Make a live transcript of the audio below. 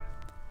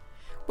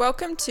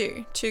Welcome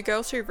to Two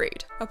Girls Who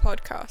Read, a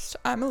podcast.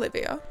 I'm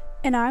Olivia.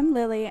 And I'm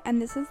Lily,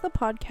 and this is the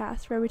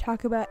podcast where we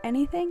talk about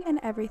anything and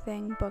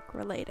everything book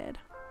related.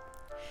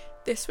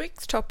 This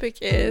week's topic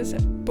is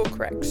book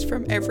recs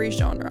from every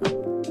genre.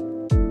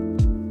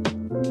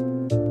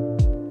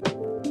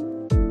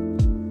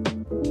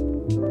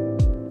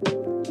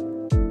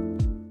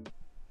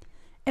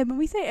 And when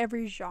we say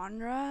every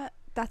genre,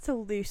 that's a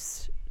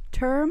loose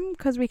term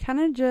because we kind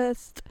of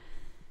just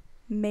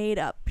made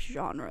up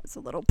genres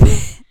a little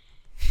bit.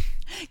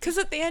 Because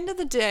at the end of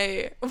the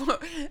day,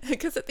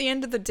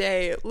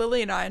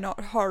 Lily and I are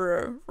not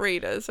horror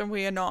readers and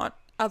we are not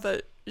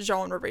other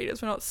genre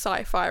readers. We're not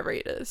sci-fi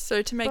readers.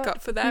 So to make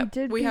up for that,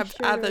 we have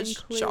other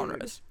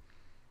genres.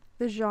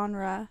 The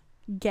genre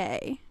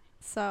gay.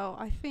 So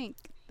I think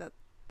that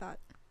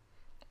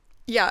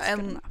yeah,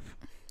 good enough.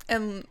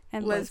 And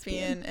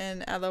lesbian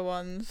and other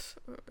ones.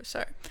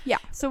 So yeah.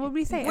 So when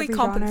we say every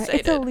genre,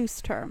 it's a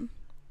loose term.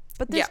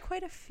 But there's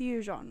quite a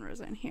few genres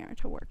in here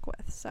to work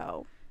with.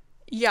 So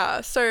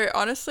yeah, so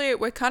honestly,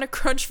 we're kind of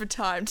crunched for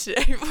time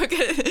today.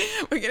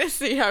 We're gonna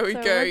see how we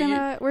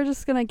go. We're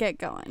just gonna get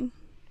going.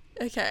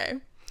 Okay,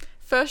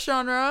 first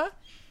genre,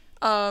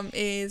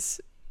 is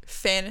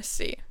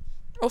fantasy.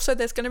 Also,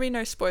 there's gonna be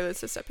no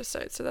spoilers this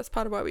episode, so that's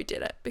part of why we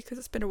did it, because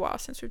it's been a while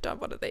since we've done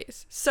one of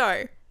these,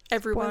 so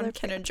everyone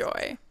can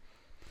enjoy.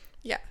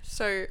 Yeah.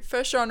 So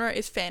first genre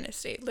is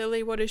fantasy.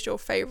 Lily, what is your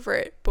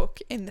favorite book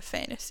in the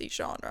fantasy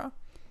genre?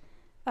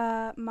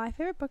 My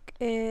favorite book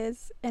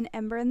is An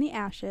Ember in the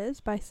Ashes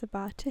by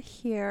Sabaa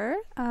Tahir.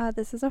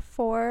 This is a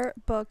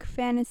 4-book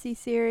fantasy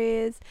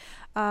series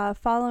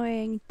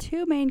following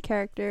 2 main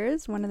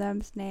characters. One of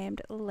them's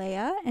named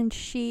Leia, and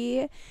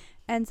she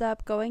ends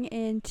up going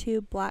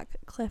into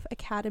Blackcliff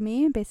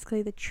Academy,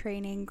 basically the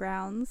training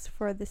grounds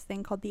for this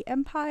thing called the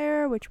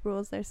Empire, which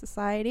rules their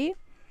society.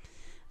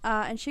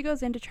 And she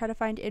goes in to try to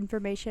find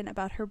information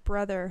about her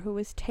brother, who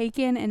was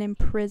taken and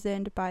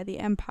imprisoned by the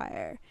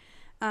Empire.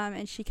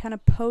 And she kind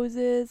of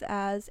poses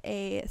as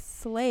a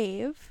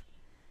slave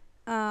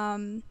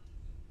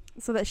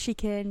so that she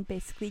can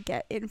basically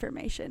get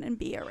information and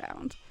be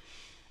around.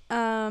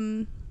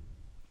 And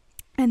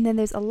then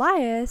there's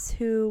Elias,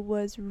 who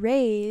was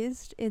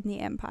raised in the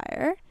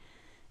Empire.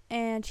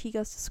 And he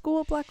goes to school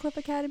at Blackcliff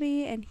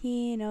Academy, and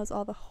he knows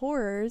all the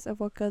horrors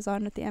of what goes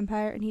on with the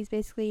Empire. And he's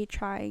basically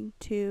trying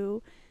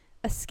to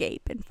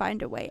escape and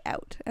find a way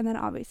out. And then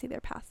obviously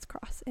their paths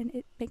cross. And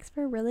it makes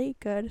for a really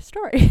good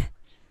story.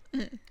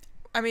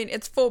 I mean,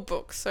 it's 4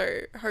 books,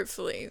 so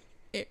hopefully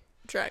it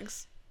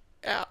drags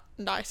out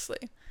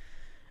nicely.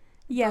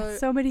 Yeah,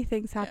 so many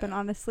things happen,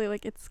 honestly.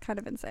 Like, it's kind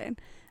of insane.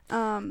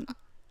 But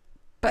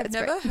I've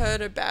never heard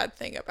a bad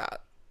thing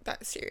about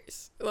that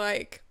series.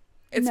 Like,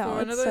 it's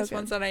one of those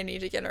ones that I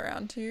need to get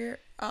around to.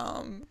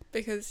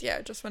 Because,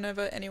 just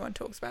whenever anyone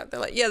talks about it, they're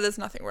like, yeah, there's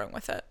nothing wrong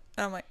with it.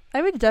 And I'm like,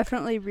 I would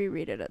definitely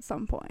reread it at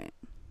some point.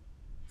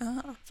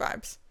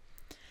 Vibes.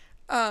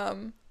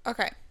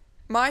 Okay.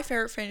 My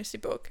favorite fantasy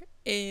book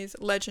is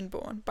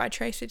Legendborn by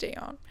Tracy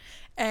Deonn,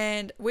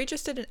 and we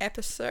just did an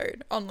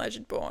episode on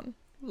Legendborn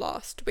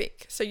last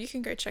week, so you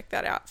can go check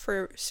that out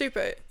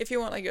if you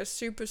want like a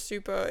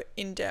super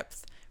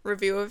in-depth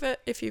review of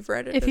it, if you've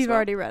read it. If you've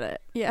already read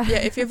it, yeah,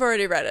 if you've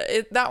already read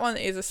it, that one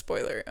is a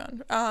spoiler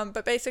one.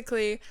 But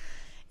basically,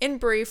 in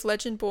brief,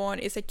 Legendborn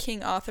is a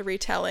King Arthur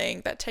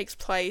retelling that takes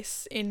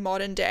place in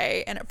modern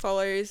day, and it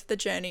follows the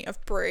journey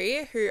of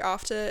Bree, who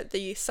after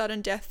the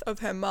sudden death of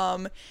her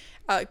mum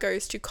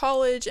goes to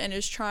college and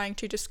is trying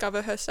to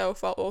discover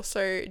herself while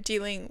also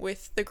dealing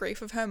with the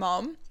grief of her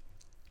mom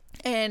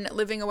and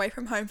living away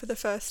from home for the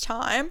first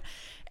time.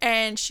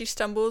 And she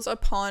stumbles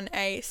upon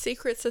a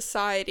secret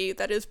society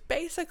that is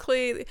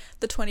basically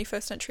the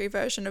 21st century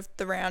version of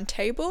the Round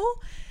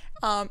Table.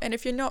 And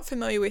if you're not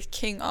familiar with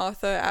King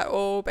Arthur at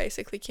all,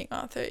 basically King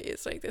Arthur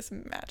is like this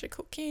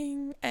magical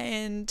king,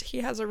 and he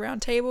has a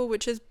round table,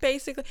 which is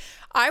basically,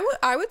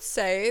 I would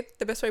say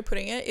the best way of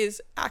putting it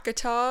is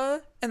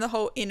ACOTAR and the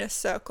whole inner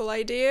circle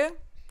idea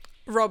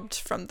robbed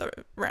from the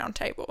round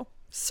table.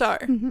 So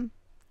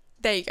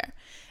there you go.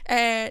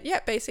 And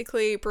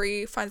basically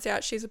Bree finds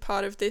out she's a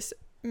part of this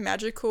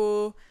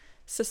magical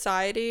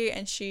society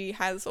and she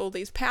has all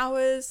these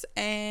powers,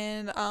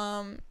 and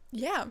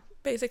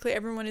basically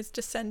everyone is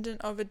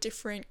descendant of a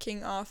different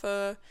King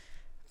Arthur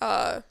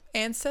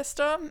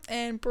ancestor,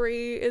 and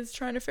Bree is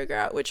trying to figure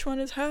out which one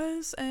is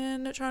hers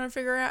and trying to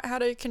figure out how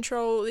to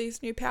control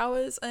these new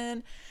powers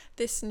and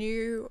this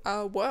new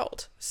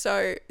world.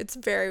 So it's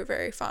very,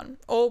 very fun,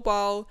 all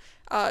while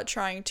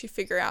trying to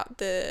figure out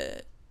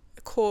the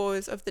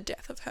cause of the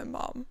death of her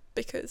mom,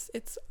 because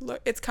it's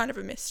kind of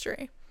a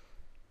mystery.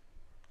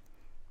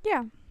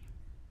 Yeah.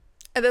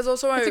 And there's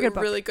also a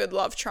really good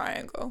love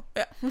triangle.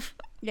 Yeah.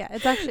 Yeah,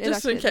 it's actually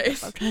just in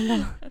case.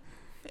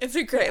 It's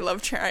a great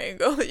love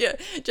triangle. Yeah,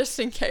 just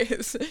in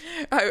case.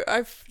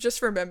 I've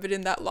just remembered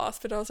in that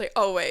last bit, I was like,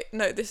 oh wait,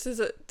 no, this is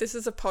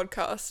a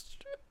podcast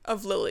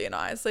of Lily and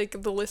I. It's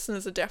like the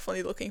listeners are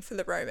definitely looking for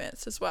the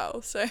romance as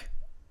well. So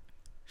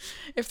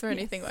if they're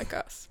anything like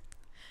us.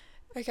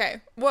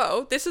 Okay,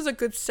 well, this is a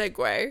good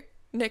segue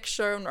next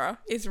genre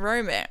is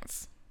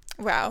romance.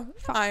 Wow,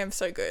 Fuck. I am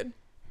so good.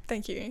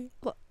 Thank you.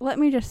 Let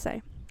me just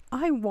say,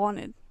 I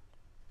wanted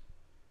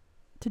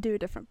to do a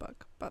different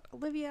book, but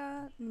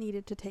Olivia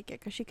needed to take it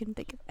because she couldn't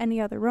think of any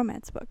other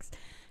romance books.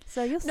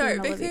 So you'll see No, when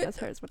Olivia because- does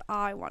hers what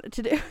I wanted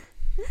to do.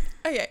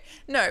 Okay,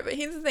 no, but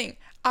here's the thing.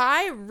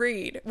 I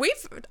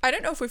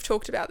don't know if we've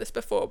talked about this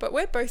before, but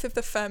we're both of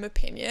the firm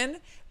opinion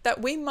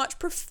that we much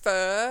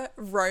prefer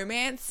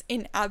romance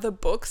in other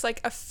books. Like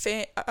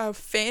a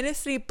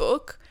fantasy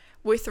book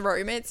with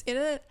romance in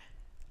it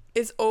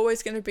is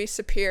always going to be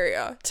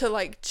superior to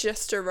like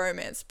just a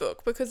romance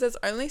book, because there's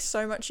only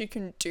so much you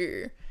can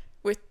do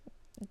with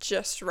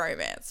just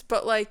romance.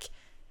 But like,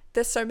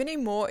 there's so many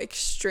more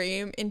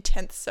extreme,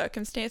 intense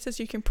circumstances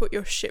you can put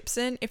your ships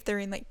in if they're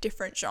in like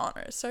different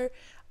genres. So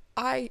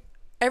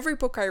every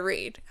book I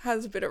read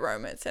has a bit of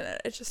romance in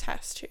it. It just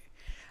has to.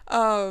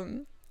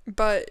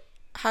 But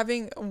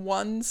having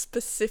one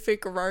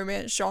specific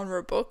romance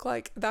genre book,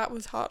 like, that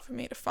was hard for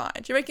me to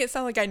find. You're making it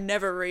sound like I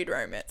never read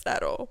romance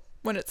at all,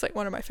 when it's like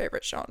one of my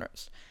favorite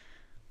genres.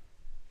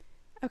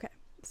 Okay,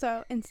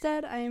 so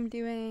instead I am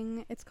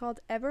doing, it's called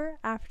Ever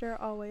After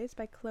Always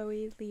by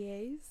Chloe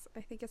Liese.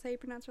 I think is how you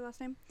pronounce her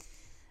last name.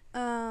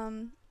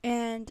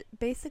 And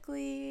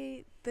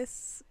basically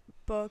this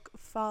book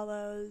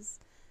follows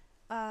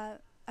a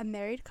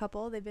married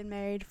couple. They've been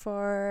married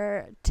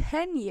for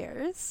 10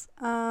 years.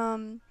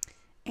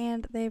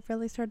 And they've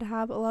really started to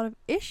have a lot of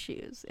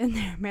issues in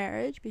their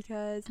marriage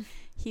because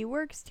he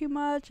works too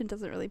much and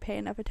doesn't really pay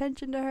enough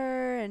attention to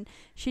her, and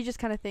she just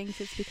kind of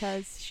thinks it's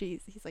because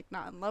he's like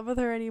not in love with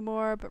her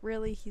anymore, but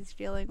really he's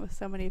dealing with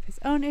so many of his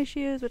own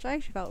issues, which I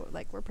actually felt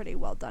like were pretty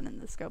well done in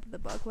the scope of the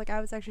book. Like,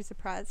 I was actually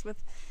surprised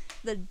with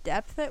the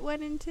depth it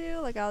went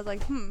into. Like, I was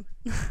like,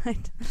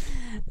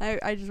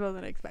 I just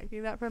wasn't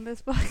expecting that from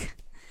this book.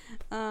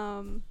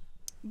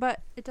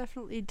 But it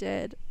definitely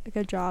did a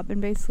good job,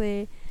 and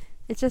basically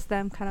it's just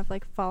them kind of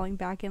like falling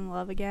back in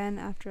love again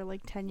after like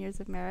 10 years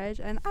of marriage.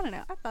 And I don't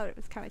know, I thought it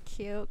was kind of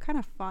cute, kind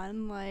of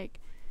fun. Like,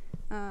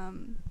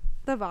 the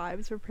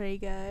vibes were pretty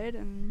good,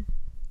 and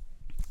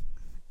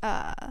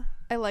I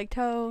liked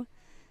how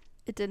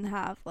it didn't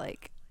have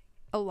like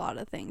a lot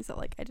of things that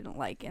like I didn't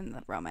like in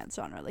the romance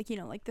genre, like, you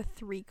know, like the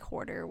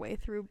 3/4 way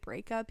through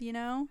breakup, you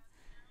know,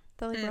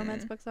 that like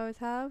romance books always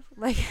have.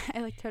 Like, I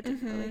liked how it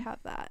didn't really have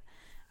that.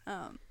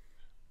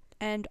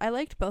 And I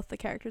liked both the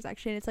characters,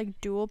 actually, and it's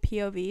like dual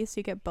POV, so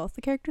you get both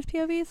the characters'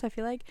 POV. So I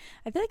feel like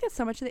that's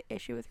so much of the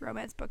issue with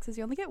romance books is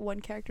you only get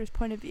one character's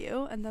point of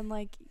view, and then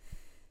like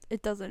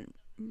it doesn't,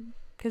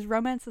 because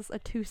romance is a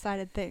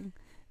 2-sided thing,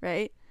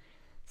 right?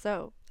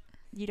 So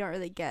you don't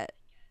really get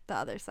the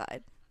other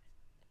side.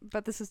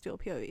 But this is dual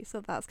POV,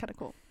 so that's kind of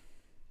cool.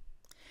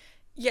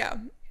 Yeah,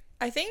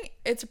 I think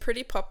it's a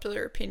pretty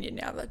popular opinion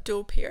now that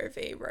dual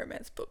POV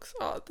romance books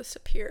are the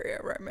superior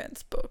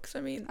romance books.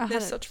 I mean,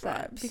 there's such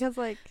 100%. vibes. Because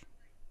like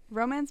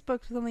romance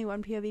books with only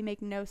one POV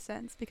make no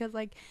sense, because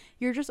like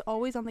you're just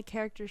always on the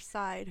character's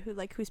side whose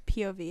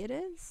POV it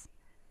is.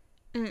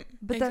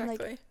 But then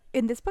like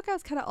in this book I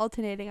was kind of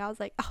alternating. I was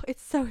like, oh,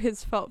 it's so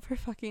his fault for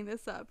fucking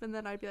this up, and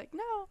then I'd be like,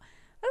 no,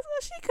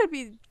 she could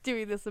be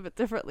doing this a bit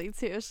differently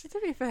too. To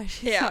be fair,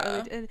 she's not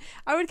really, and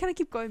I would kind of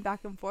keep going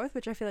back and forth,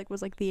 which I feel like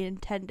was like the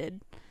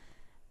intended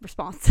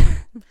response.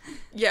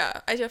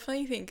 Yeah, I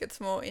definitely think it's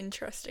more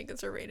interesting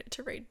as a reader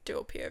to read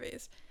dual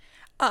POVs.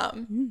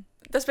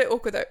 That's a bit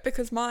awkward though,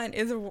 because mine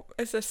is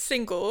a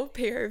single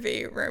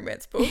POV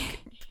romance book,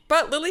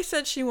 but Lily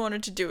said she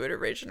wanted to do it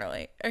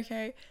originally.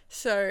 Okay,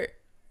 so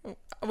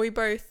we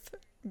both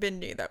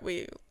knew that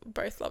we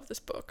both love this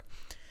book,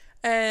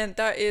 and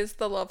that is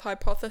The Love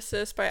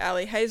Hypothesis by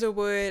Ali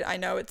Hazelwood. I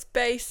know it's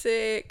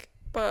basic,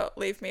 but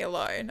leave me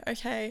alone,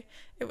 okay?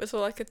 It was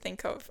all I could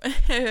think of.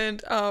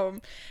 And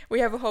we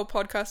have a whole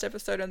podcast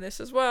episode on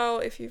this as well,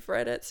 if you've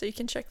read it, so you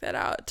can check that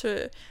out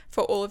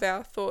for all of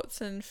our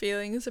thoughts and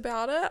feelings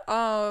about it.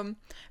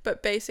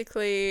 But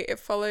basically it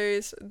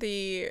follows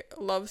the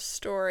love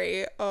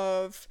story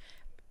of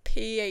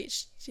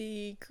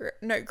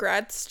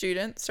grad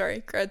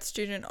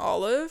student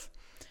Olive.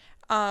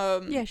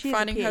 Yeah, she's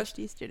a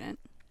PhD student.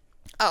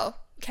 Oh,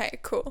 okay,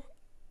 cool.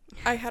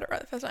 I had it right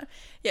the first time.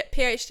 Yeah,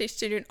 PhD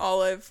student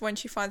Olive, when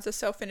she finds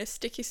herself in a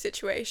sticky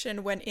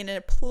situation when in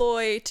a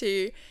ploy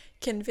to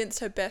convince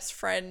her best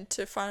friend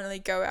to finally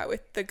go out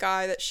with the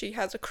guy that she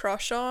has a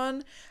crush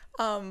on,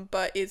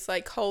 but is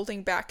like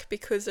holding back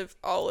because of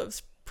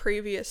Olive's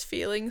previous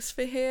feelings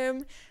for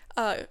him,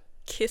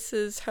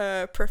 kisses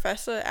her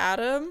professor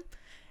Adam.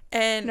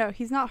 And no,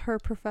 he's not her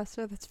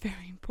professor. That's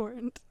very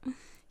important.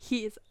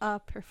 He is a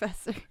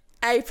professor.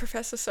 A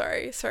professor,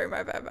 sorry,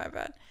 my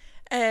bad.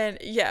 And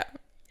yeah,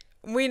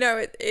 we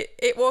know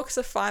it walks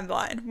a fine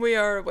line. We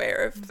are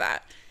aware of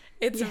that.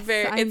 It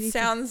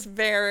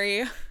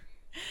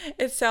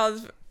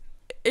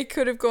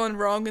could have gone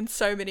wrong in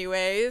so many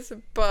ways,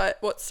 but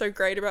what's so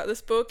great about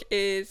this book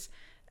is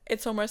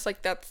it's almost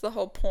like that's the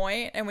whole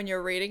point, and when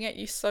you're reading it,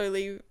 you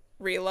slowly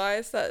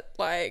realize that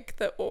like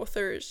the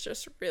author is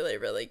just really,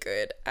 really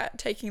good at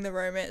taking the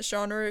romance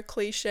genre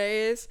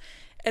cliches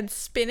and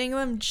spinning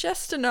them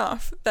just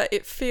enough that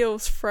it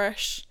feels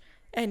fresh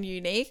and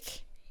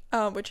unique,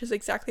 which is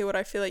exactly what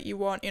I feel like you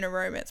want in a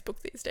romance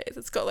book these days.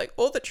 It's got like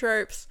all the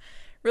tropes,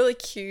 really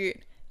cute,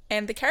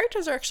 and the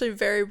characters are actually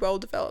very well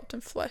developed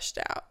and fleshed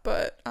out.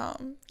 But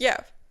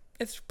yeah,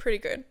 it's pretty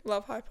good.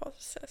 Love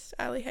Hypothesis,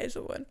 Ali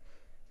Hazelwood.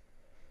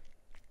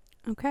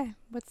 Okay,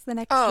 what's the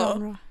next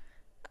genre?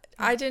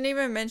 I didn't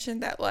even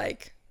mention that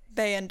like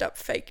they end up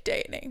fake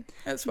dating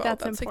as well.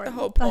 That's like the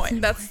whole That's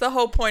point. That's the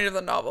whole point of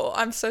the novel.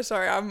 I'm so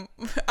sorry.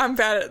 I'm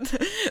bad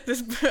at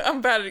this.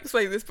 I'm bad at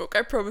explaining this book.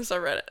 I promise I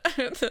read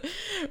it.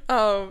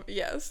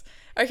 Yes.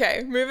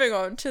 Okay, moving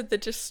on to the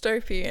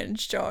dystopian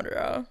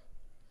genre.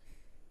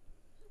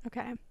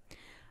 Okay.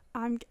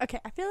 Okay,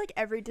 I feel like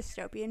every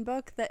dystopian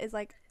book that is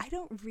like, I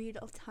don't read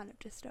a ton of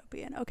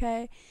dystopian,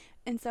 okay?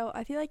 And so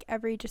I feel like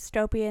every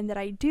dystopian that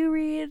I do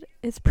read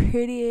is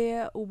pretty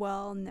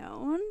well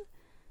known.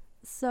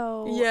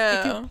 So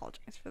I do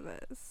apologize for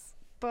this.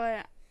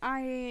 But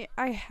I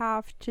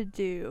have to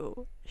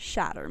do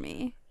Shatter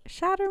Me.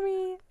 Shatter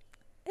Me,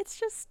 it's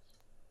just,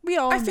 we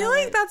all know I feel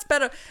like it. that's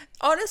better.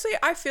 Honestly,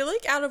 I feel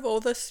like out of all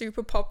the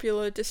super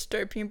popular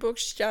dystopian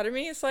books, Shatter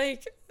Me is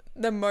like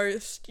the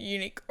most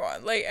unique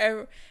one. Like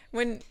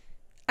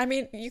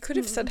you could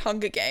have said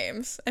Hunger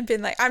Games and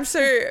been like, I'm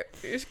so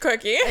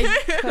quirky.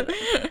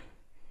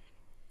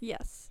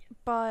 Yes,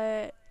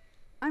 but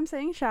I'm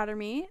saying Shatter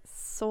Me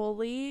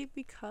solely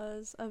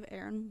because of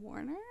Aaron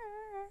Warner.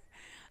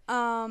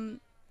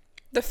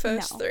 The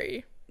first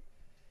three.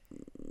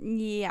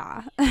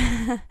 Yeah.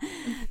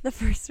 The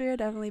first three are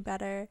definitely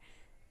better.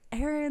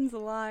 Aaron's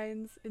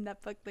lines in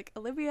that book, like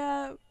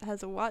Olivia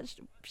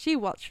she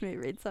watched me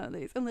read some of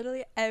these, and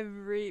literally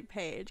every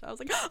page I was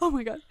like, oh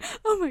my god,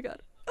 oh my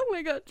god, oh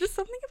my god. Just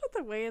something about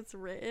the way it's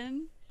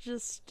written,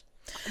 just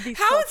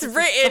how it's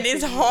written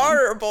is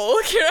horrible.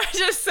 Can I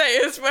just say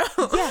as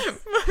well? Yes,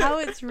 how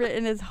it's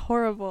written is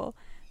horrible.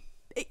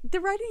 The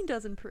writing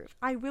does improve.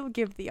 I will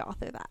give the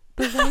author that.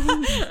 The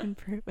writing does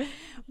improve.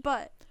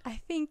 But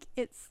I think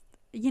it's,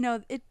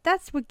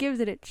 that's what gives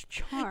it its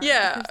charm.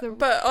 Yeah,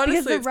 but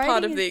honestly, it's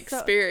part of the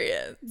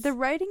experience. The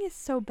writing is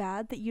so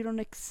bad that you don't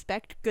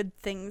expect good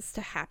things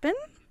to happen.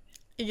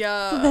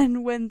 Yeah. So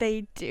then when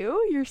they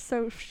do, you're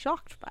so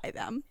shocked by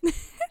them.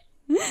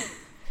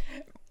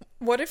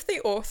 What if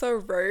the author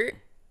wrote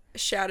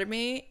Shatter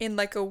Me in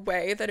like a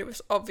way that it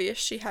was obvious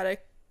she had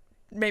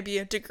maybe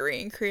a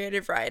degree in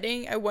creative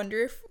writing? I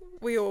wonder if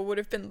we all would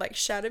have been like,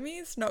 Shatter Me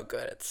is not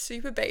good. It's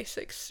super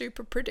basic,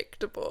 super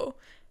predictable.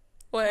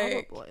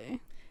 Like, probably.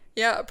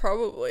 Yeah,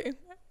 probably.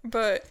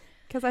 But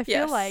because I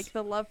feel like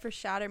the love for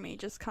Shatter Me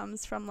just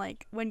comes from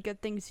like when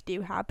good things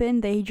do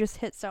happen, they just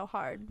hit so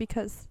hard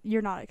because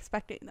you're not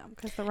expecting them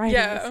because the writing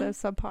is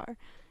so subpar.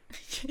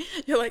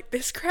 You're like,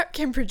 this crap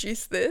can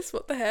produce this?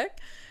 What the heck?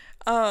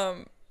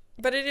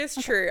 But it is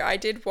true. I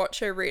did watch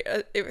her read.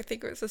 I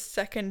think it was the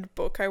second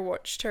book I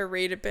watched her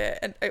read a bit,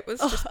 and it was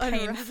just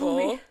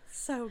painful.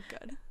 So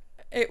good.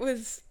 It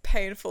was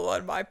painful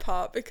on my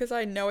part because I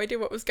had no idea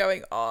what was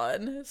going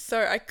on,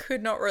 so I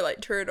could not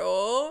relate to her at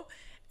all,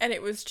 and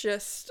it was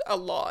just a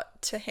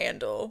lot to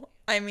handle.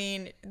 I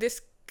mean,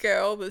 this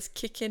girl was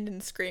kicking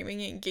and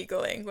screaming and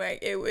giggling like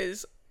it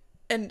was,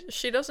 and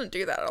she doesn't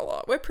do that a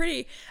lot. I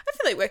feel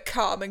like we're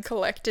calm and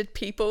collected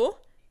people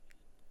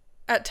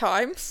at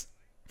times.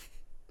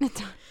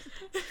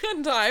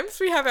 At times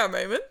we have our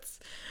moments.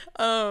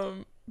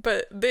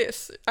 But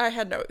this, I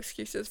had no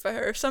excuses for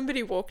her. If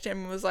somebody walked in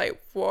and was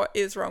like, what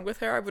is wrong with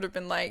her? I would have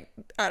been like,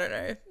 I don't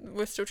know.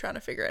 We're still trying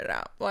to figure it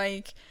out.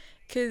 Like,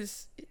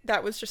 because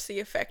that was just the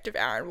effect of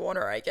Aaron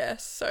Warner, I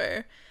guess.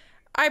 So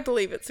I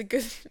believe it's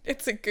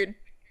a good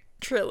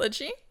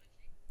trilogy.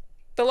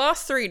 The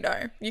last three,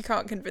 no. You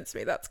can't convince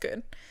me that's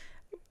good.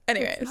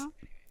 Anyways,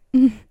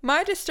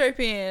 my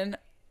dystopian,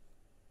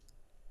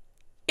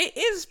 it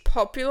is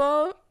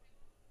popular.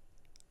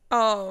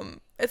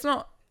 It's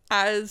not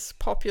as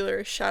popular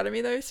as Shatter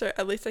Me though, so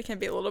at least I can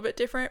be a little bit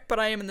different, but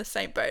I am in the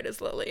same boat as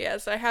Lily,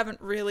 as I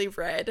haven't really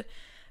read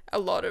a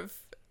lot of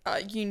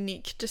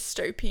unique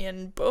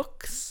dystopian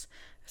books,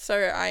 so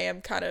I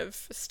am kind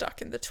of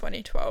stuck in the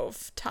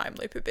 2012 time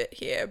loop a bit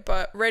here.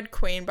 But Red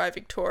Queen by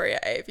Victoria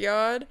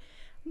Aveyard,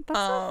 that's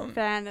not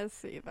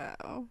fantasy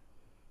though.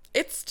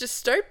 It's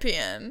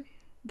dystopian.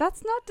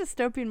 That's not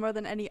dystopian more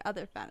than any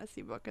other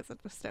fantasy book is a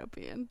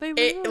dystopian. They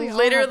Lily,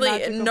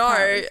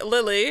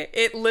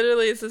 it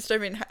literally is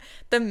dystopian.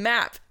 The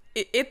map,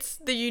 it's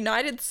the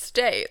United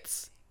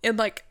States in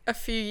like a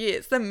few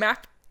years. The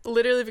map,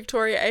 literally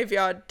Victoria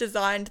Aveyard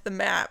designed the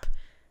map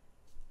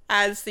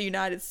as the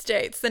United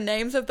States. The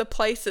names of the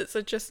places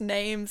are just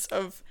names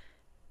of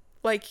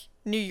like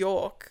New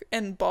York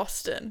and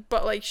Boston,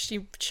 but like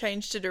she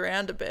changed it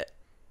around a bit.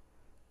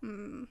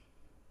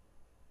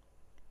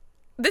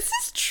 This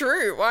is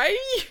true. Why are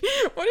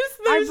you... What is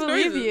those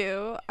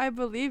noises? I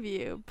believe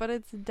you. But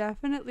it's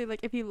definitely,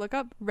 like, if you look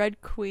up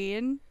Red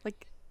Queen,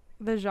 like,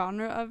 the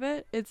genre of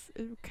it, it's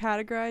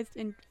categorized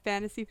in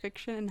fantasy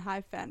fiction and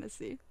high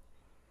fantasy.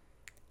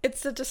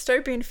 It's a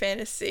dystopian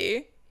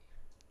fantasy.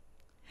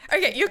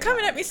 Okay, you're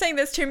coming at me saying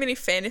there's too many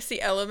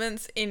fantasy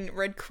elements in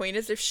Red Queen,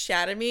 as if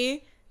Shadow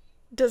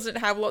doesn't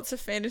have lots of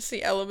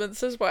fantasy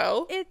elements as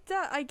well. It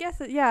does. I guess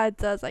it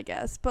does. I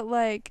guess, but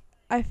like,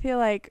 I feel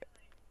like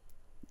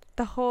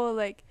the whole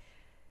like,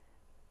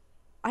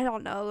 I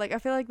don't know. Like, I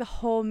feel like the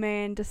whole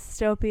main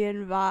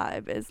dystopian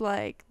vibe is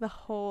like the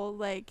whole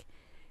like,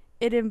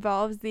 it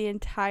involves the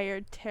entire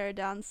tear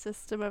down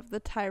system of the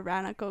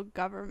tyrannical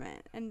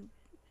government, and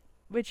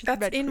which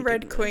that's Red in Queen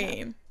Red didn't really have.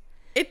 Queen.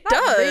 It Not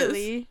does.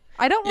 really.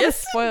 I don't want to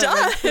Yes, it spoil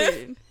does. Red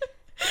Queen.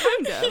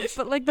 Kind of,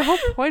 but like the whole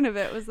point of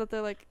it was that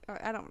they're like, oh,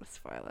 I don't want to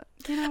spoil it.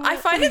 You know what? I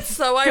find it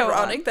so Go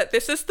ironic on. that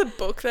this is the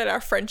book that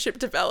our friendship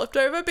developed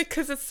over,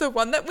 because it's the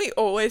one that we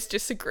always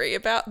disagree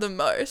about the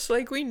most.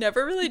 Like, we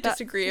never really That's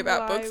disagree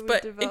about why books, we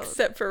but developed-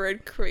 except for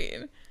Red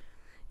Queen.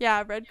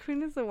 Yeah, Red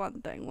Queen is the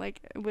one thing. Like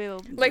we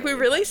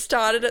really have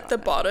started to at the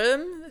go on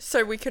bottom,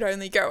 so we could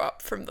only go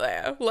up from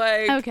there.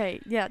 Like, it. Okay,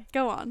 yeah,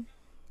 go on.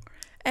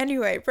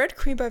 anyway, Red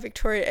Queen by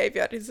Victoria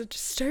Aveyard is a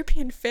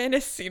dystopian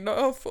fantasy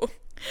novel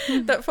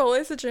that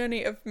follows the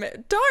journey of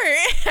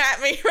don't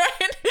at me,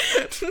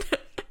 right?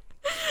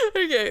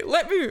 Okay,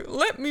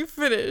 let me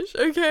finish.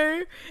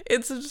 Okay,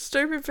 it's a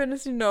dystopian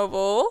fantasy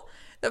novel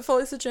that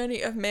follows the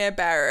journey of Mayor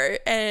Barrow,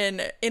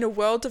 and in a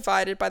world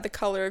divided by the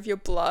color of your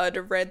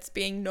blood, reds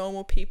being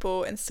normal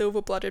people and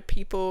silver-blooded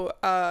people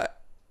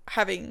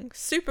having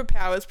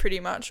superpowers pretty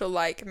much, or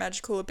like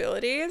magical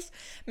abilities.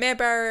 Mayor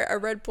Barrow, a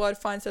red blood,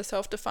 finds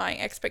herself defying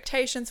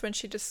expectations when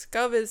she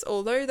discovers,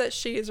 although that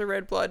she is a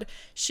red blood,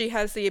 she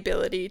has the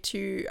ability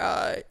to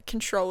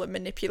control and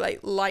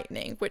manipulate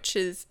lightning, which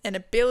is an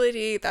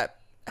ability that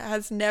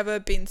has never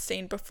been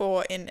seen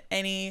before in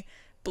any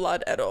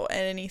blood at all,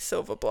 and any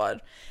silver blood.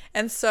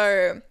 And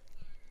so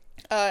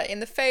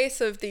in the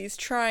face of these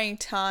trying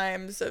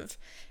times of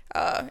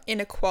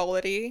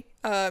inequality,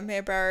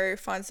 Mayor Barrow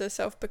finds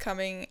herself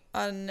becoming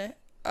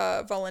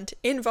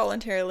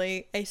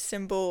involuntarily a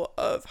symbol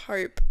of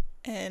hope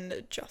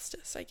and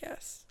justice, I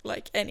guess,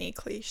 like any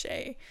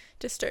cliche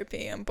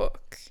dystopian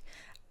book.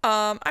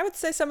 I would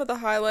say some of the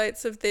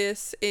highlights of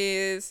this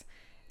is,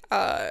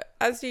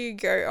 as you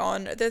go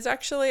on, there's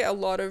actually a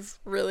lot of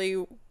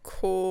really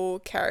cool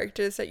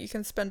characters that you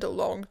can spend a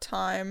long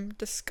time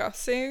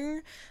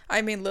discussing.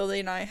 I mean, Lily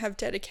and I have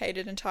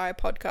dedicated entire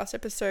podcast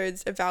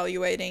episodes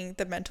evaluating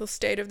the mental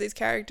state of these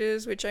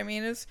characters, which I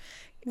mean is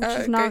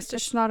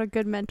It's not a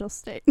good mental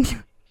state.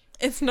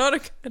 it's not a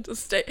good mental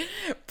state,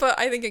 but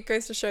I think it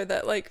goes to show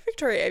that like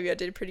Victoria Aveyard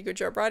did a pretty good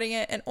job writing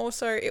it, and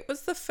also it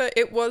was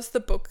the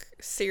book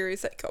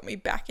series that got me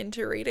back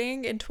into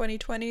reading in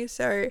 2020,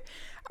 so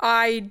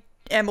I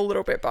am a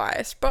little bit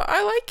biased, but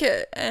I like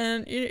it,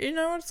 and you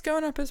know what's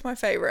going up as my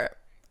favorite.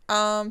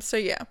 So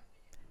yeah,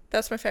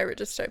 that's my favorite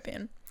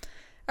dystopian.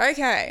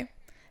 Okay,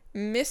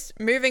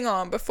 moving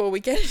on before we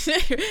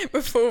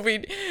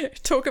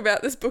talk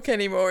about this book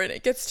anymore and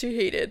it gets too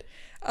heated.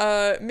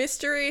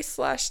 Mystery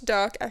 /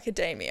 dark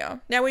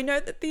academia. Now we know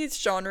that these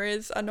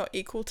genres are not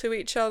equal to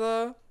each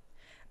other,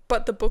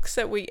 but the books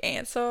that we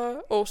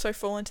answer also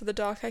fall into the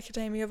dark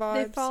academia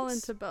vibes. They fall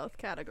into both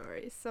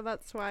categories, so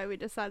that's why we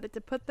decided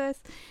to put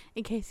this.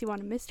 In case you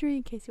want a mystery,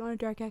 in case you want a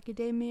dark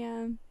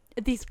academia,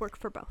 these work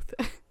for both.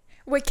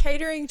 We're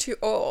catering to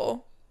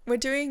all. We're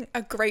doing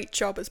a great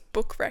job as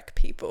book rec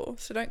people,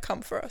 so don't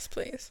come for us,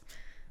 please.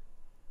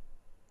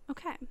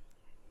 Okay.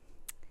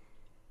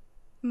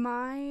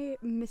 My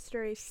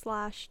mystery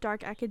 /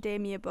 dark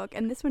academia book,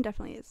 and this one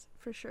definitely is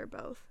for sure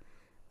both,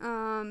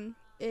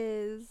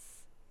 is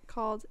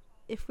called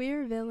If We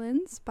Are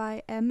Villains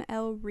by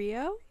M.L.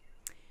 Rio.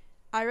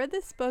 I read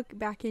this book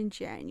back in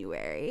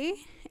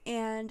January,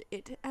 and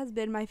it has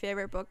been my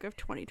favorite book of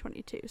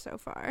 2022 so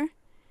far.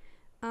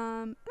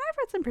 And I've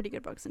read some pretty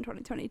good books in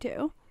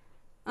 2022.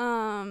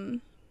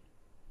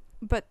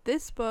 But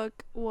this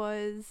book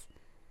was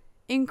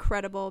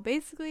incredible.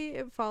 Basically,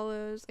 it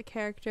follows a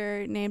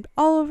character named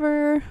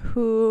Oliver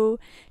who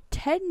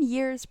 10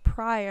 years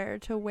prior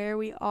to where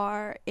we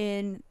are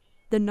in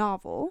the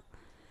novel,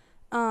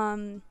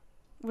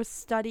 was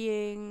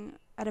studying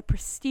at a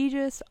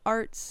prestigious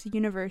arts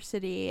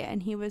university,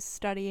 and he was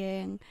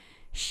studying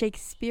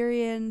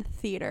Shakespearean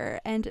theater.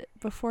 And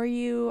before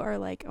you are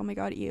like, oh my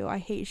god, I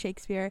hate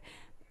Shakespeare,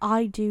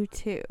 I do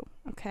too,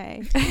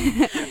 okay?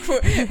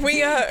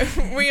 we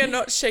are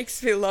not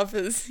Shakespeare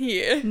lovers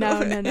here.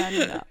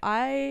 No.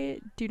 I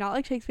do not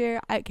like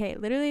Shakespeare. Okay,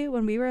 literally,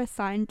 when we were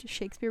assigned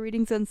Shakespeare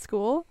readings in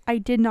school, I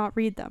did not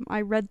read them.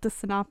 I read the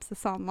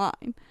synopsis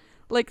online.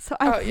 Like, so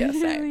I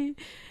same.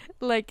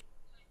 Like,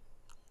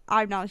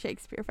 I'm not a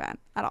Shakespeare fan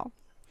at all.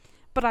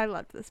 But I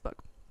loved this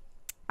book.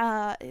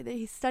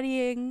 He's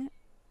studying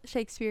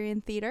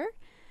Shakespearean theater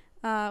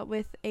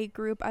with a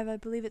group. I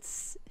believe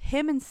it's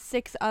him and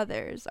 6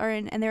 others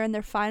and they're in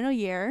their final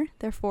year,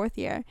 their 4th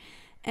year,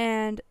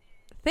 and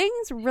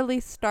things really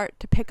start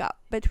to pick up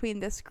between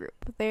this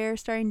group.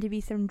 There's starting to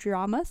be some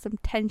drama, some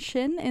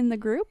tension in the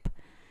group,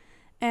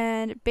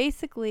 and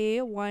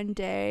basically one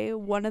day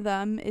one of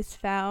them is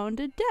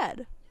found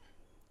dead.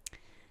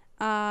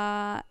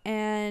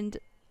 And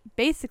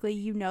basically,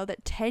 you know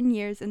that 10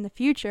 years in the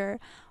future,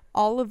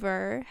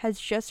 Oliver has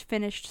just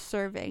finished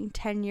serving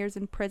 10 years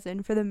in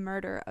prison for the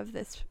murder of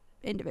this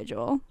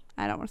individual.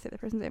 I don't want to say the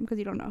person's name because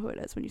you don't know who it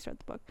is when you start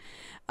the book.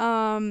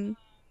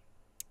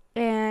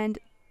 And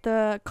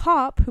the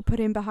cop who put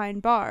him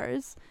behind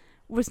bars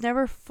was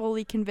never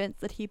fully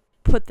convinced that he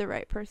put the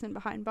right person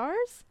behind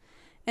bars.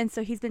 And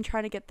so he's been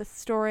trying to get the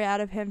story out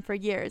of him for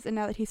years. And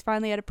now that he's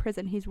finally out of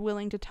prison, he's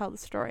willing to tell the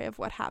story of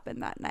what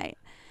happened that night.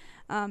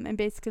 And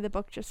basically the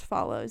book just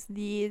follows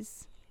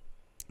these,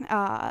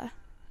 all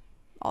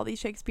these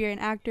Shakespearean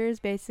actors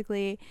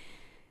basically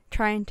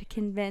trying to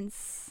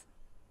convince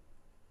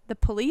the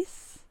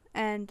police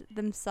and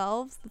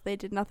themselves that they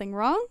did nothing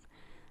wrong.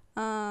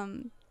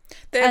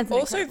 They're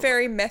also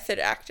very method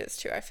actors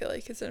too, I feel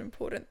like is an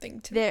important thing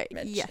to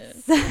mention.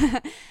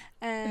 Yes.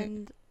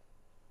 And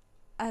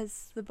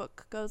as the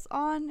book goes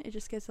on, it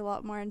just gets a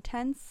lot more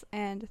intense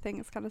and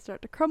things kind of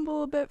start to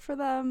crumble a bit for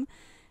them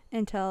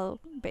until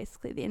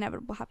basically the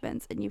inevitable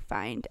happens and you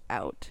find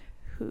out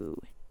who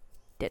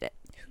did it.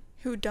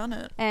 Who done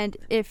it. And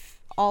if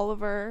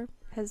Oliver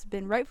has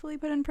been rightfully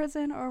put in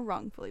prison or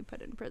wrongfully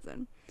put in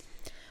prison.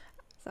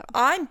 So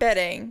I'm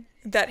betting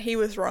that he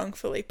was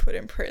wrongfully put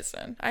in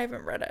prison. I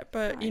haven't read it,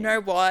 but you know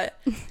what?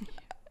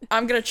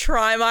 I'm going to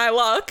try my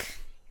luck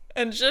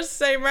and just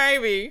say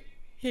maybe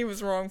he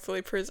was wrongfully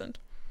imprisoned.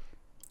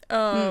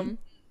 Anyway,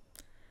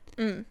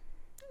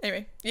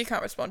 you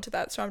can't respond to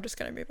that, so I'm just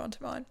going to move on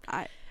to mine.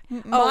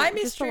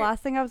 Just the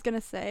last thing I was going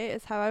to say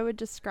is how I would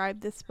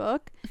describe this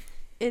book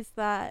is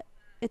that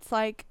it's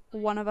like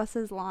One of Us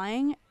is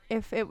Lying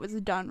if it was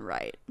done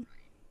right.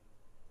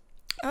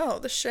 Oh,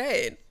 the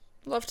shade.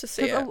 Love to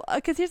see it.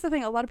 Because here's the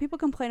thing, a lot of people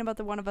complain about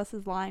the One of Us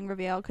is Lying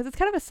reveal because it's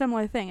kind of a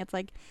similar thing. It's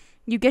like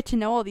you get to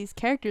know all these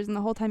characters and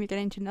the whole time you're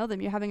getting to know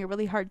them, you're having a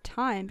really hard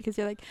time because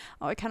you're like,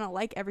 oh, I kind of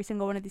like every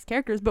single one of these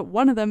characters, but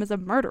one of them is a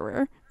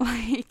murderer.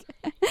 Like,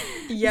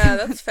 yeah,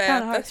 that's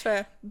fair. That's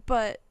fair.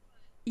 But,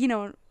 you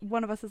know,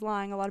 One of Us is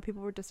Lying, a lot of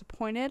people were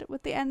disappointed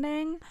with the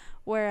ending,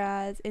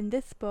 whereas in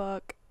this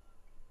book,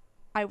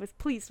 I was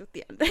pleased with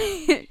the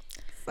ending.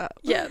 So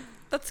yeah,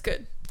 that's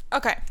good.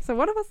 Okay. So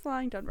One of Us is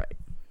Lying done right.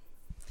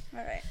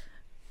 All right.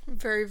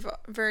 Very,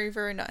 very,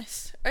 very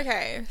nice.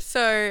 Okay,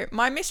 so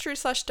my mystery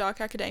 /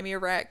 dark academia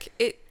rec,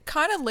 it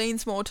kind of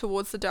leans more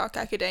towards the dark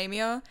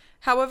academia.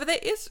 However, there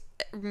is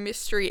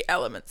mystery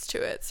elements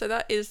to it. So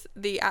that is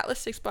The Atlas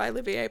 6 by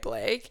Olivia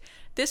Blake.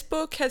 This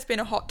book has been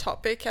a hot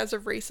topic as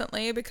of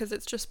recently because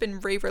it's just been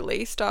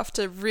re-released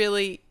after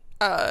really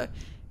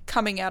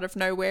coming out of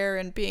nowhere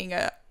and being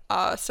a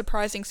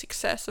surprising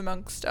success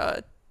amongst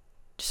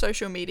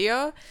social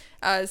media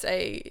as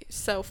a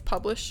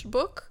self-published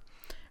book.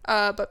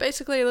 But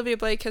basically Olivia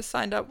Blake has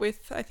signed up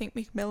with, I think,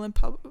 Macmillan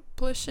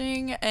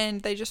Publishing,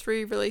 and they just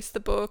re-released the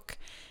book.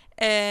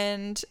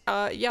 And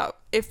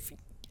if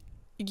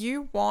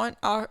you want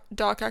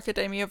dark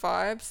academia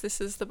vibes, this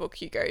is the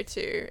book you go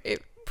to.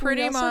 It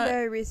pretty much. We also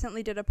very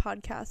recently did a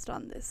podcast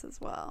on this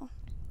as well,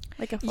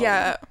 like a phone.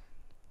 Yeah,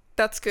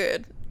 that's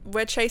good.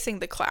 We're chasing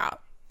the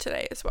clout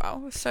today as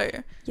well. So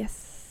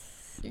yes.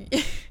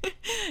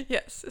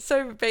 Yes.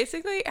 So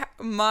basically,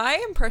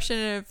 my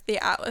impression of the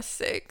Atlas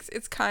 6,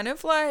 it's kind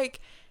of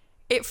like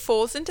it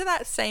falls into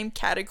that same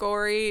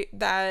category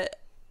that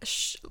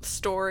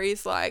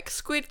stories like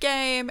Squid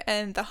Game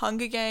and The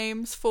Hunger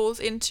Games falls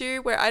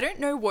into, where I don't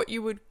know what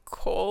you would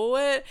call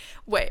it.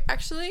 Wait,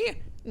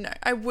 actually, no,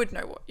 I would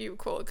know what you would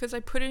call it because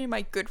I put it in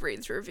my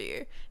Goodreads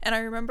review. And I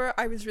remember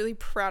I was really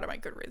proud of my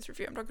Goodreads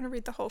review. I'm not going to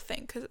read the whole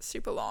thing because it's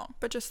super long,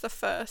 but just the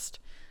first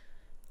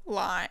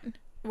line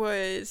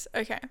was,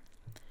 okay,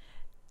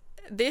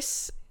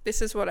 this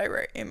is what I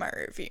wrote in my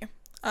review.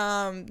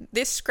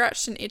 This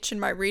scratched an itch in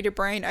my reader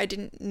brain I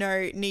didn't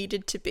know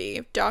needed to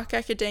be. Dark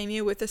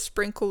academia with a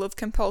sprinkle of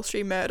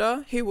compulsory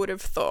murder. Who would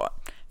have thought?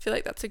 I feel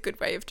like that's a good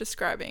way of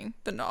describing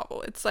the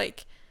novel. It's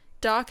like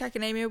dark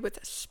academia with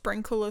a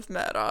sprinkle of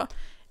murder,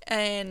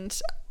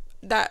 and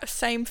that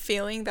same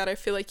feeling that I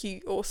feel like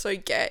you also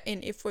get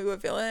in If We Were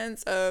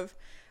Villains of,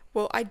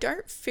 well, I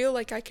don't feel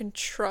like I can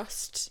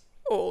trust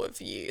all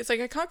of you. It's like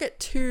I can't get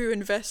too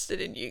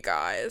invested in you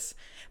guys,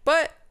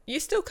 but you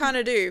still kind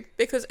of do,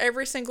 because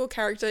every single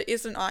character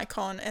is an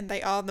icon and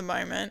they are the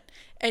moment,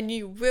 and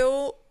you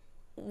will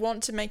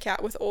want to make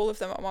out with all of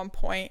them at one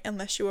point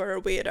unless you are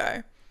a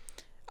weirdo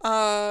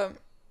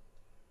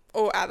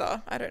or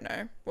other. I don't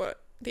know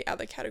what the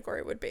other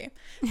category would be.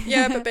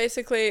 Yeah, but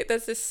basically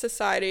there's this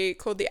society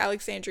called the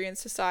Alexandrian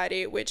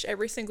Society, which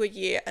every single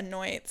year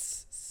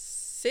anoints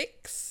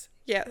 6.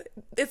 Yeah,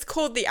 it's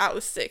called the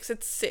Atlas 6.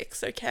 It's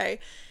 6, okay?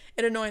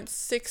 It anoints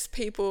 6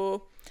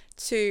 people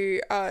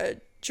to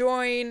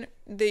join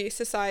the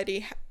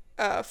society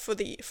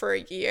for a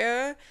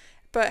year.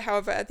 But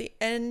however, at the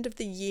end of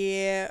the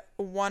year,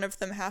 one of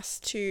them has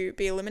to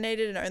be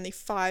eliminated and only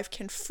 5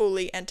 can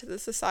fully enter the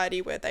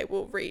society, where they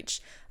will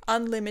reach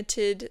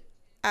unlimited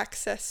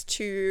access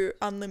to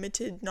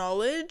unlimited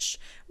knowledge,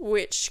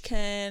 which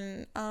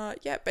can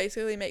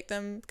basically make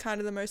them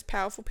kind of the most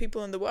powerful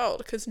people in the world,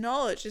 because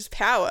knowledge is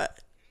power,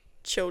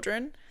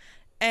 children.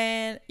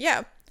 And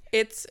yeah,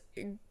 it's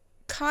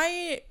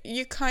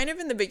you kind of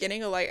in the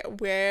beginning are like,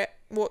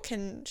 what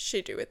can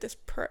she do with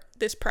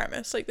this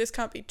premise? Like, this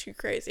can't be too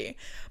crazy.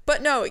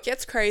 But no, it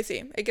gets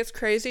crazy. It gets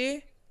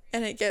crazy,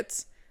 and it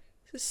gets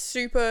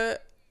super,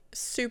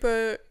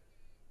 super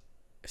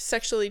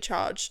sexually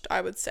charged,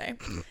 I would say.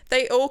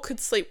 They all could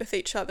sleep with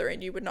each other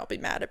and you would not be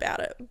mad about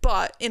it,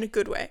 but in a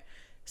good way.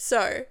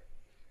 So,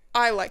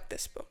 I like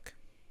this book.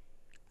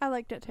 I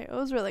liked it too. It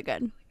was really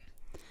good.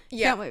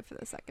 Yeah. Can't wait for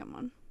the second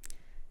one.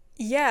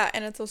 Yeah,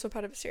 and it's also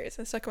part of a series.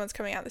 The second one's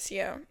coming out this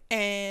year,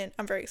 and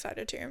I'm very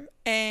excited too.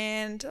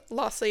 And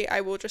lastly,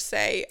 I will just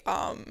say,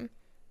 I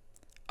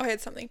had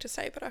something to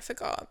say, but I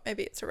forgot.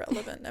 Maybe it's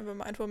irrelevant. Never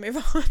mind. We'll move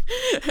on.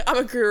 I'm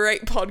a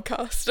great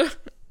podcaster.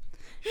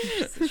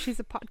 She's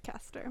a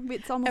podcaster.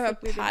 It's almost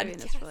like we've been doing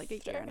this for like a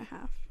year and a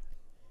half.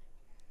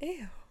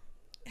 Ew.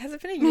 Has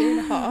it been a year and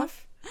a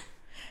half?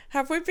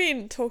 Have we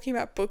been talking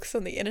about books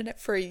on the internet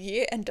for a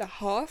year and a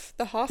half?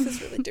 The half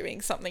is really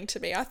doing something to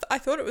me. I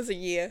thought it was a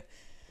year.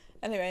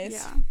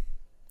 Anyways.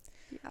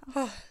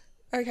 Yeah.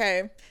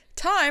 Okay.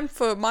 Time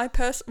for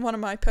one of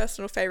my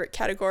personal favorite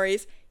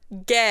categories,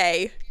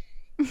 gay.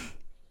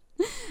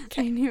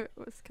 I knew it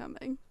was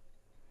coming.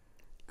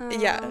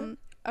 Yeah.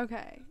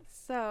 Okay.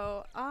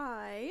 So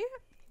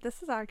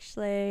this is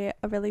actually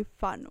a really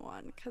fun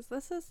one because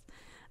this is,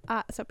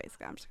 so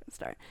basically I'm just going to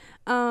start.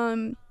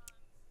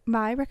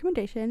 My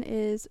recommendation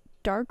is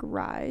Dark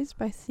Rise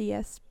by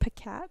C.S.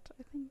 Pacat,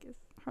 I think is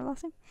her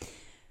last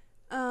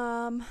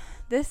name.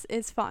 This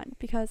is fun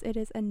because it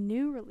is a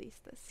new release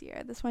this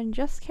year. This one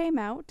just came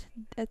out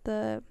at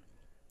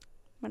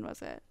when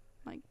was it?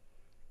 Like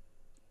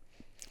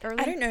early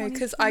I don't know,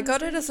 because I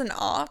got it as an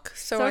ARC,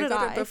 so I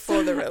got it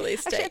before the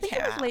release date. Actually, I think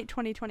it was late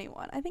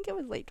 2021. I think it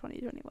was late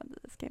 2021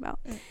 that this came out.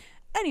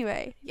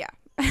 Anyway, yeah.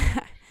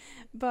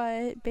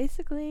 But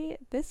basically,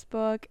 this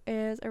book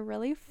is a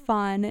really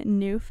fun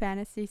new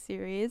fantasy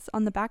series.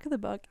 On the back of the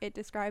book, it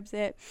describes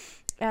it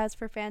as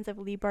for fans of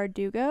Leigh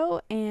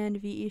Bardugo and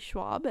V.E.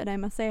 Schwab, and I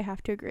must say I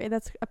have to agree.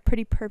 That's a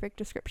pretty perfect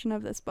description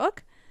of this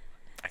book.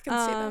 I can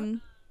see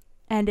that.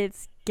 And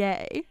it's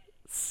gay.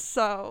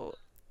 So...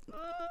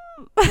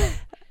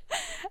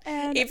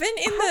 and even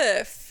in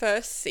the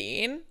first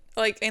scene,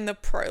 like in the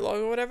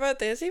prologue or whatever,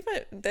 there's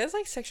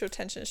like sexual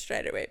tension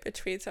straight away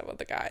between some of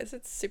the guys.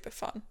 It's super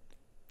fun.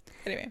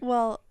 Anyway.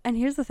 Well, and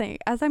here's the thing.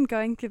 As I'm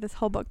going through this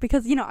whole book,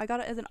 because, you know, I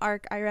got it as an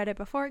ARC. I read it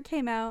before it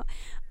came out.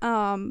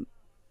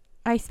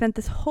 I spent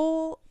this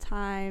whole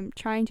time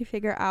trying to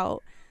figure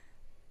out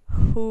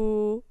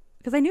who...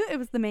 Because I knew it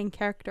was the main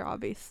character,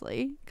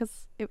 obviously.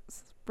 Because it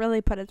was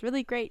really put as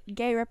really great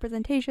gay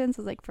representation.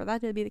 So, like, for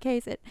that to be the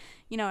case, it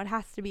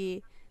has to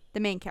be the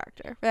main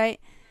character,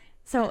 right?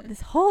 So, this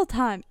whole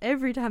time,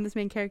 every time this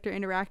main character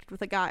interacted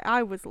with a guy,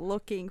 I was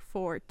looking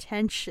for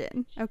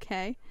tension,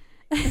 okay?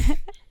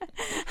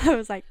 I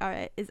was like, all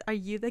right, are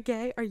you the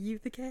gay? Are you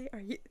the gay?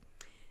 Are you...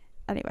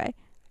 Anyway,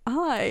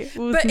 I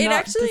was But it not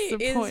actually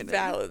disappointed. is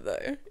valid,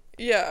 though.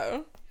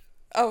 Yeah.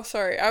 Oh,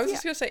 sorry. I was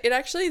just going to say, it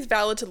actually is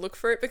valid to look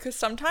for it, because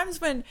sometimes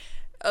when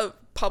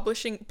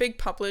big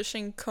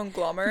publishing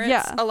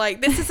conglomerates are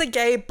like, this is a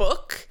gay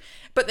book,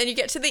 but then you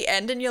get to the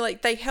end and you're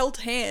like, they held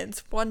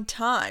hands one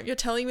time. You're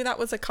telling me that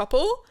was a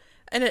couple?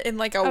 And in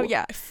like a... Oh,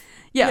 yeah.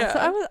 Yeah, so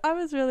I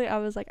was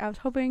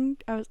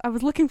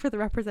looking for the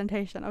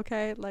representation,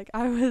 okay? Like,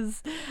 I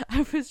was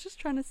just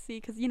trying to see,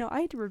 because,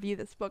 I had to review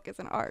this book as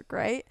an ARC,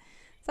 right?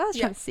 So I was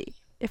trying to see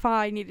if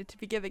I needed to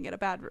be giving it a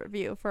bad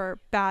review for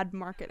bad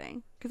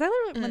marketing. Because I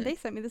literally, when they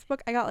sent me this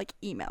book, I got, like,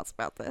 emails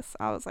about this.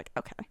 I was like,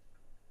 okay.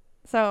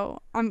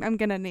 So I'm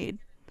gonna need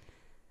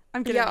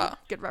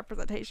good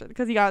representation,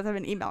 because you guys have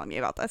been emailing me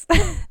about this.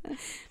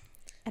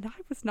 And I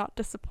was not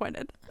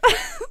disappointed.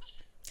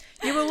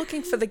 You were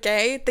looking for the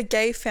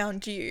gay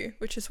found you,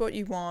 which is what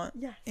you want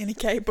in a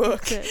gay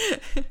book.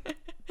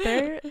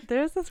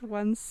 There's this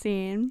one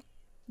scene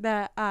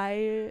that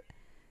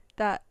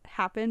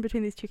happened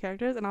between these two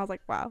characters, and I was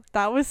like, wow,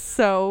 that was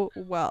so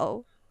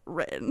well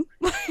written.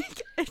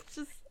 Like, it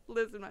just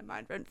lives in my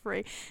mind rent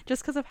free,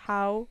 just because of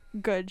how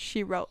good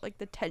she wrote, like,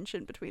 the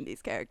tension between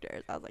these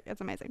characters. I was like,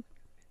 it's amazing.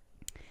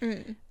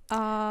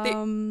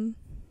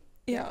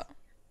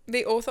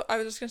 The author, I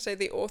was just going to say,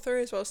 the author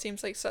as well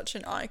seems like such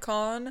an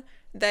icon.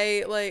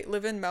 They, like,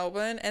 live in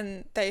Melbourne,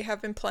 and they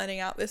have been planning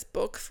out this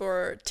book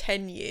for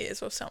 10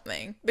 years or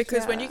something.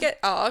 Because when you get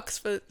ARCs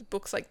for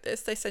books like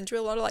this, they send you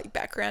a lot of, like,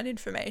 background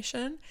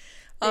information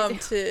for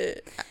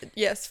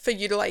you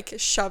to, like,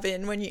 shove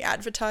in when you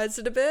advertise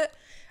it a bit.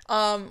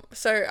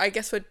 So I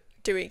guess we're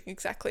doing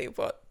exactly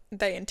what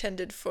they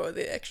intended for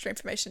the extra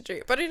information to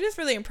do. But it is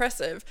really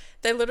impressive.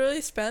 They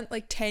literally spent,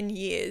 like, 10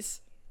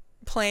 years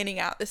planning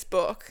out this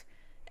book.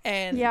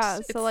 And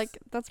so, like,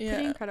 that's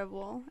pretty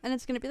incredible. And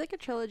it's going to be, like, a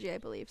trilogy, I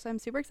believe. So I'm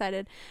super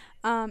excited.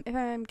 If I'm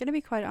going to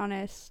be quite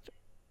honest,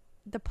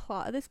 the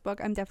plot of this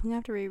book, I'm definitely going to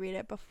have to reread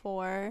it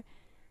before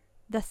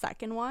the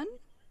second one.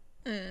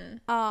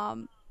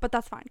 But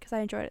that's fine, because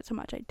I enjoyed it so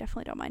much. I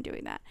definitely don't mind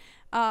doing that.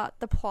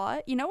 The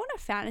plot, when a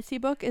fantasy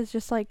book is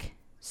just, like,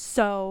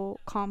 so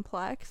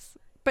complex,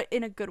 but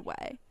in a good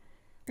way.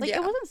 Like, Yeah.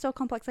 it wasn't so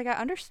complex. Like, I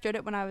understood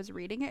it when I was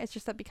reading it. It's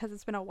just that because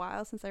it's been a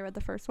while since I read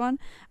the first one,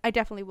 I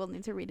definitely will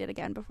need to read it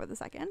again before the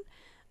second.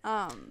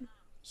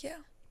 Yeah.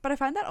 But I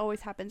find that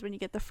always happens when you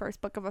get the first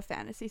book of a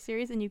fantasy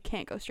series and you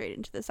can't go straight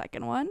into the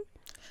second one.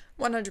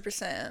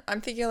 100%.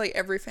 I'm thinking like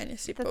every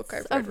fantasy book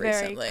I've read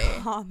recently.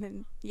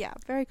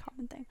 Very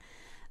common thing.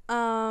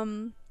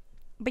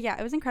 But yeah,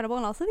 it was incredible.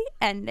 And also the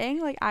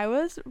ending, like, I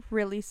was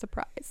really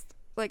surprised.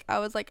 Like, I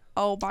was like,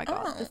 oh my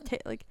god,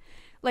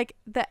 like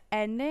the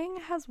ending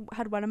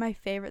had one of my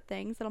favorite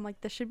things that I'm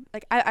like, this should,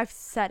 like, I've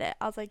said it.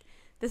 I was like,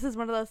 this is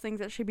one of those things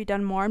that should be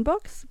done more in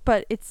books,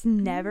 but it's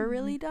never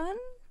really done.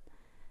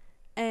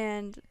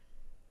 And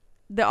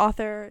the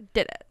author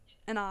did it,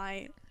 and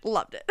I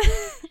loved it.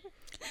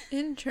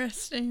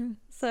 Interesting.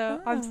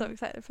 So I'm so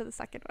excited for the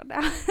second one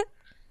now.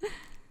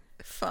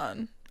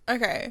 Fun.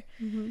 Okay.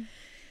 Mm-hmm.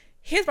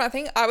 Here's my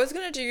thing. I was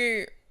going to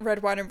do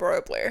Red, White, and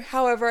Royal Blue.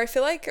 However, I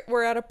feel like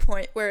we're at a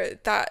point where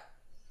that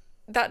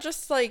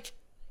just, like,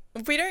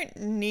 we don't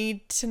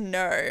need to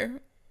know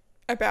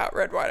about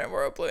Red, White, and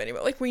Royal Blue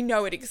anymore. Like, we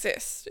know it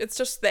exists. It's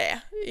just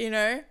there, you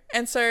know?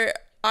 And so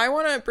I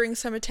want to bring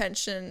some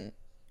attention.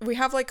 We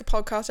have, like, a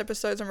podcast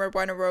episodes on Red,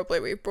 White, and Royal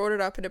Blue. We've brought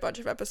it up in a bunch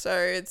of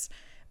episodes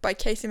by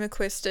Casey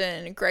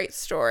McQuiston. Great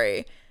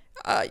story.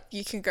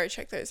 You can go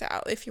check those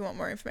out if you want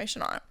more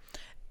information on it.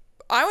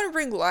 I want to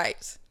bring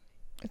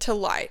to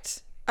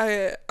light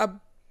a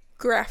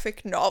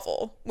graphic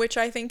novel, which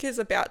I think is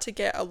about to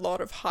get a lot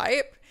of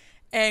hype,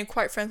 and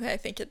quite frankly I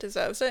think it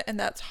deserves it, and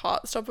that's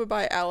Heartstopper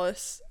by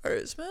Alice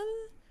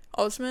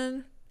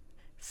Osman.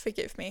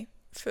 Forgive me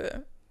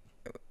for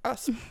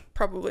us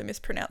probably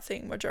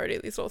mispronouncing majority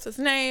of these authors'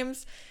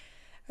 names.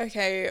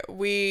 Okay,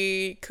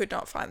 we could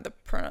not find the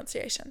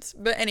pronunciations,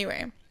 but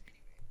anyway,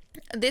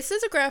 this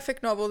is a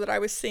graphic novel that I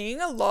was seeing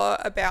a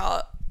lot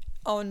about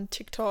on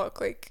TikTok,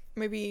 like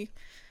maybe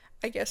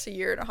I guess a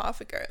year and a half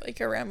ago,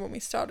 like around when we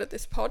started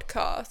this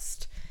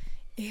podcast.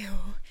 Ew.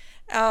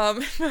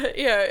 But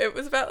yeah, it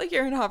was about like a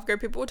year and a half ago.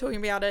 People were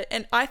talking about it,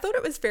 and I thought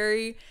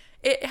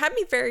it had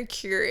me very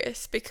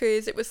curious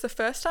because it was the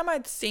first time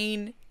I'd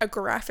seen a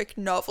graphic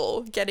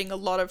novel getting a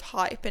lot of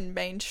hype in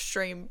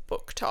mainstream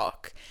book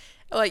talk.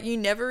 Like, you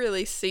never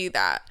really see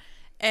that.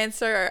 And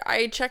so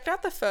I checked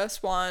out the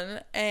first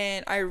one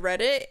and I read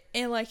it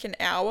in like an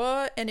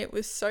hour, and it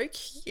was so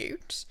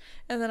cute.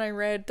 And then I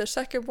read the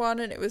second one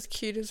and it was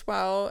cute as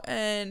well.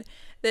 And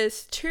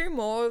there's two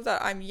more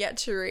that I'm yet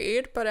to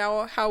read, but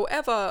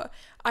however,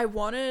 I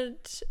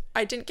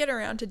didn't get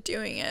around to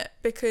doing it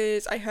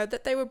because I heard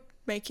that they were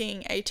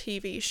making a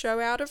TV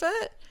show out of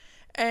it.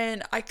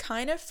 And I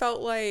kind of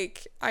felt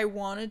like I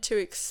wanted to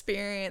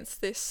experience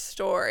this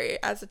story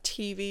as a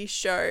TV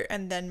show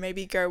and then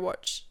maybe go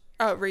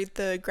read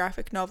the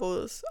graphic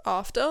novels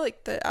after,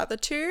 like the other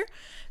two,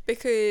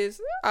 because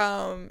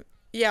I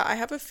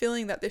have a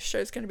feeling that this show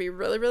is going to be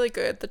really, really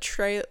good. The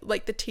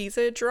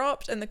teaser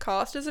dropped and the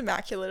cast is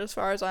immaculate as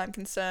far as I'm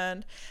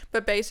concerned.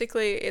 But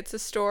basically, it's a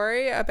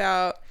story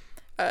about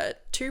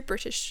two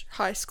British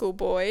high school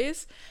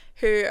boys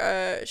who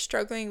are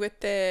struggling with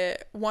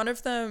one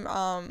of them,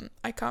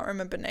 I can't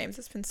remember names,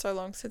 it's been so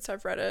long since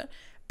I've read it,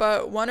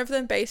 but one of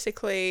them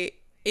basically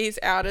is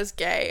out as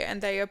gay,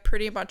 and they are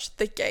pretty much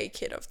the gay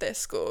kid of their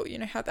school. You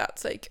know how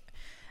that's like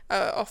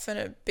often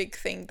a big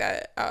thing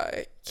that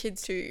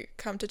kids who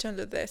come to terms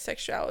with their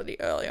sexuality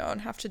early on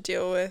have to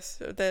deal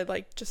with. They're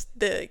like just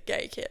the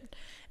gay kid.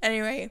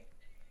 Anyway,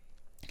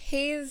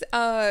 he's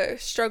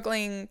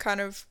struggling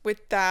kind of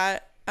with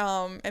that,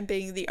 and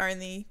being the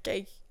only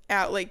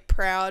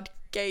proud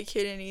gay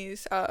kid in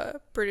his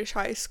British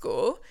high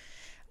school.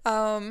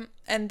 And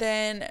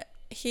then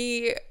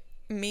he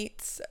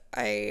meets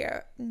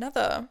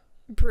another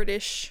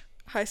British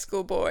high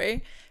school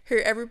boy who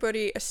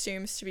everybody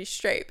assumes to be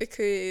straight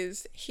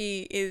because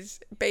he is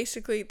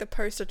basically the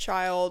poster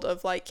child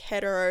of like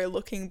hetero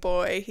looking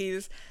boy.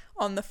 He's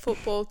on the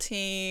football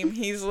team,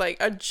 he's like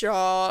a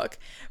jock,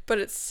 but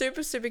it's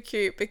super, super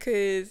cute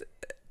because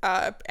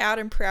out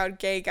and proud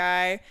gay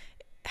guy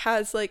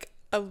has like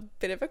a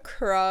bit of a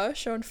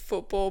crush on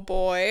football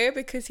boy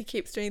because he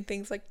keeps doing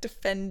things like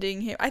defending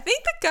him. I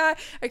think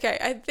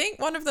I think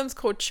one of them's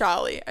called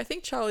Charlie. I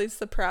think Charlie's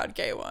the proud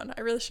gay one.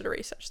 I really should have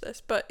researched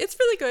this, but it's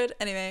really good.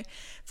 Anyway,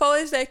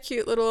 follows their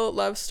cute little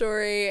love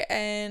story,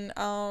 and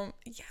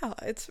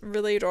it's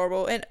really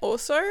adorable. And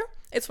also,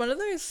 it's one of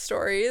those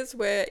stories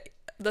where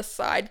the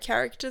side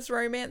characters'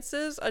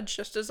 romances are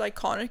just as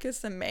iconic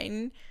as the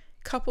main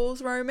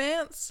couple's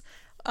romance.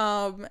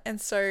 And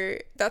so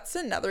that's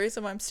another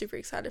reason why I'm super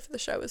excited for the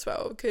show as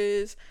well,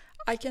 because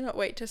I cannot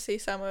wait to see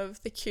some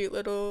of the cute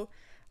little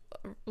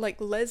like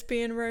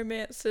lesbian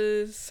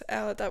romances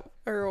that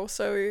are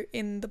also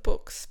in the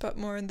books but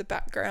more in the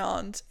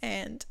background.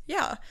 And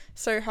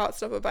so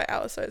Heartstopper by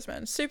Alice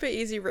Oseman, super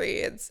easy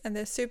reads, and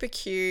they're super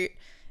cute,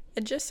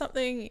 and just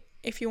something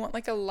if you want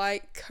like a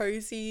light,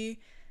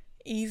 cozy,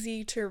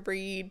 easy to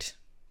read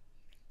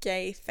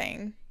gay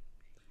thing.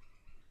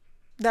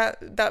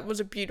 That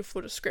was a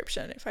beautiful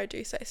description, if I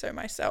do say so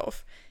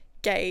myself.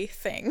 Gay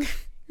thing.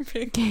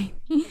 Gay.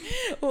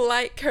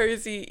 Light,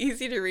 cozy,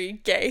 easy to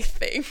read, gay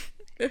thing.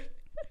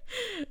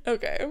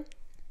 Okay.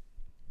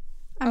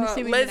 I'm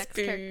assuming the next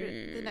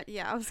lesbian. character.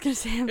 Yeah, I was gonna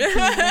say. I'm assuming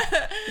the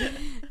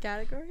next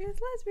category is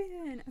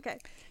lesbian. Okay.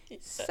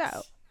 Yes.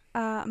 So,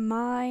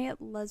 my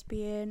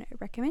lesbian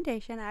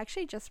recommendation. I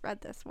actually just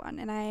read this one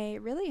and I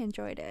really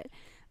enjoyed it.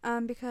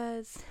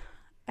 Because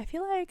I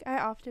feel like I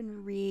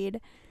often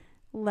read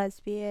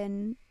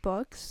lesbian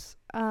books,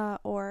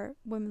 or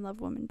women love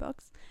women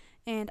books,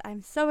 and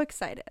I'm so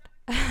excited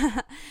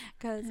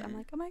because I'm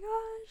like, oh my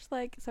gosh,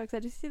 like so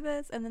excited to see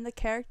this, and then the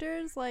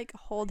characters like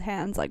hold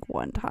hands like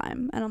one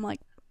time, and I'm like,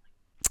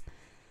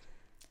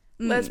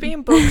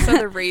 lesbian books are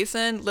the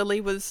reason Lily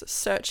was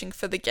searching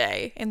for the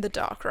gay in The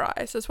Dark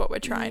Rise, is what we're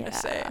trying to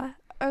say.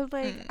 Or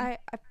like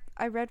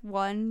I read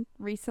one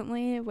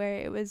recently where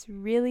it was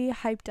really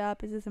hyped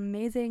up as this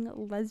amazing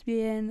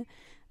lesbian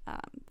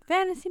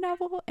fantasy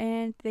novel,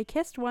 and they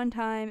kissed one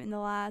time in the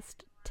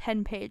last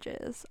 10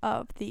 pages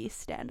of the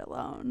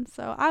standalone,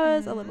 so I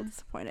was a little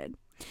disappointed.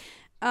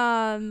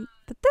 But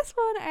this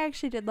one I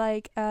actually did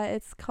like.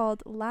 It's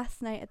called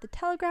Last Night at the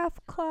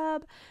Telegraph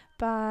Club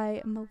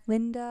by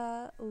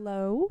Melinda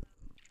Lowe.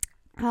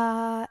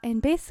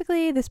 And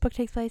basically this book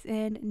takes place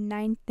in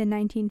the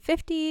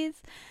 1950s,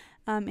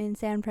 in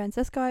San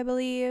Francisco, I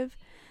believe.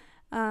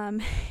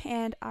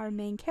 And our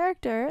main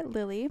character,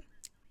 Lily,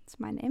 it's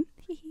my name,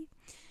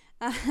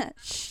 I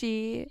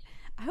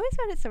always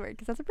find it so weird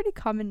because that's a pretty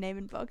common name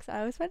in books. I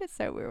always find it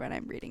so weird when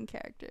I'm reading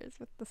characters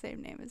with the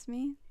same name as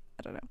me.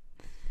 I don't know.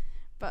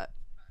 But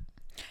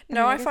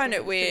no, I find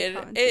it weird.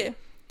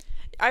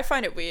 I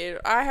find it weird.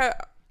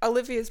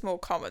 Olivia's more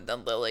common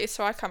than Lily,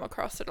 so I come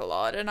across it a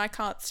lot and I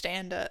can't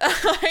stand it.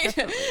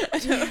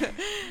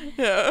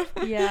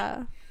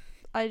 Yeah.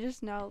 I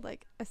just know,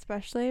 like,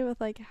 especially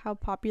with like how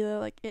popular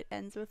like It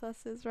Ends With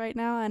Us is right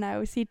now, and I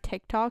always see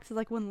TikToks of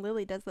like when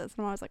Lily does this and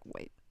I'm always like,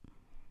 wait,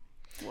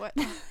 what?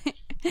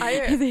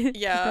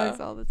 TikToks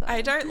all the time.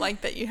 I don't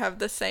like that you have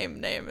the same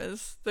name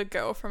as the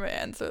girl from It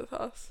Ends With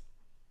Us.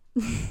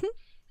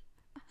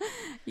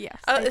 Yes.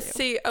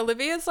 See,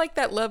 Olivia's like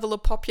that level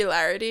of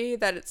popularity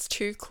that it's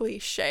too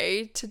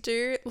cliche to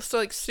do. So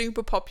like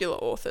super popular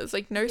authors,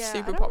 like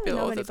super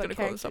popular authors gonna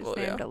call themselves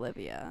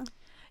Olivia.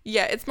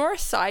 Yeah, it's more a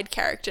side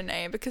character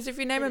name, because if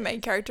you name a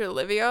main character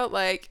Olivia,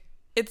 like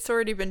it's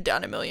already been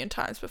done a million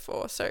times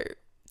before. So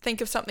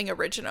think of something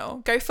original.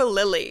 Go for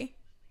Lily,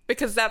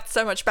 because that's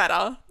so much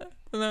better.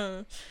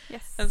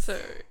 Yes. And so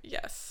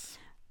yes.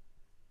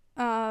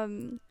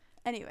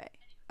 Anyway.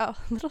 Oh,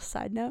 little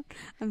side note.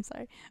 I'm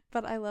sorry.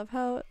 But I love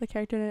how the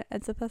character in It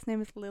Ends With Us name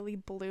is Lily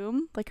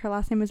Bloom. Like, her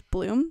last name is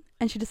Bloom.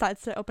 And she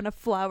decides to open a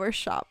flower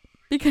shop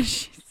because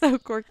she's so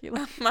quirky.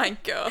 Oh my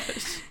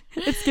gosh.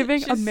 It's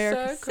giving She's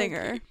America's so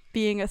Singer quirky.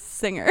 being a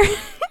singer.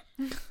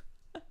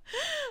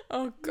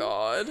 Oh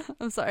god.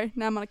 I'm sorry.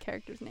 Now I'm on a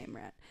character's name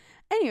rant.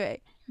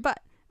 Anyway,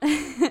 but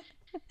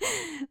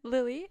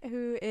Lily,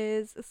 who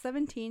is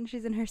 17,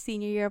 she's in her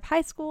senior year of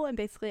high school, and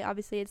basically,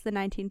 obviously, it's the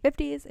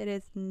 1950s. It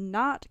is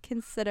not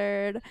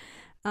considered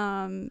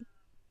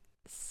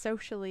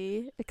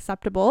socially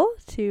acceptable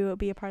to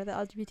be a part of the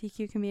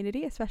LGBTQ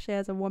community, especially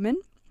as a woman.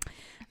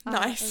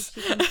 Nice.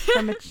 She comes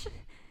from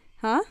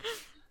huh?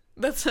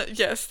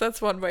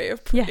 That's one way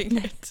of putting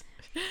it.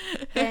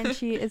 And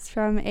she is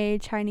from a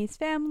Chinese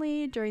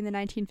family during the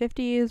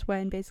 1950s,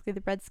 when basically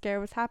the Red Scare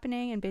was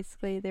happening, and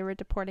basically they were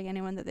deporting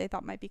anyone that they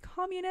thought might be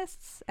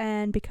communists.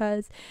 And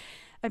because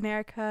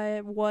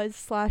America was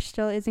 /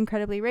 still is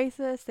incredibly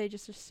racist, they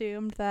just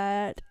assumed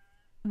that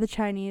the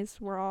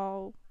Chinese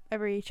were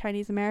every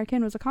Chinese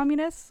American was a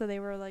communist, so they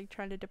were like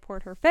trying to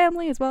deport her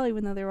family as well,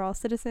 even though they were all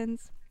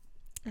citizens.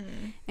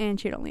 And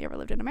she'd only ever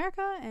lived in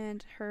America,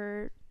 and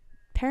her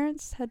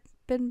parents had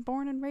been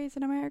born and raised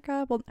in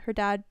America. Well, her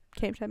dad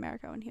came to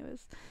America when he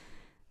was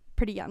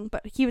pretty young,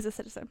 but he was a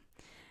citizen.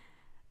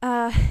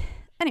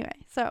 Anyway,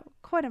 so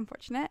quite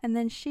unfortunate. And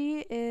then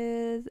she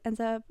ends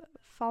up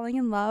falling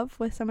in love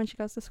with someone she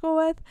goes to school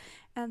with,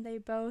 and they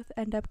both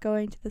end up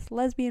going to this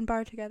lesbian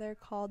bar together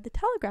called the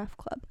Telegraph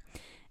Club.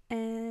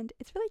 And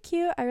it's really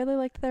cute. I really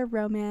liked their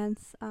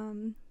romance.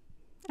 And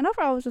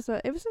overall,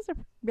 it was just a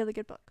really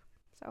good book.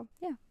 So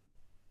yeah.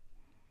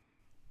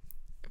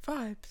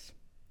 Vibes.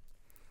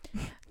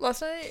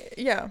 Last night,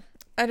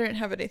 I don't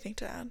have anything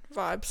to add.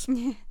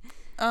 Vibes.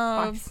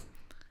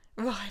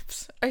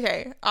 Vibes.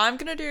 Okay, I'm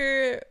gonna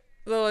do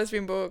the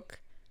lesbian book,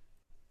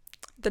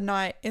 The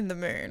Night in the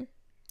Moon.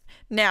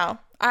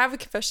 Now, I have a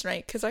confession to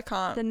make, because I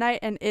can't. The Night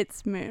and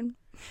Its Moon.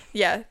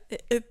 Yeah,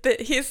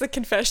 here's the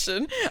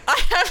confession.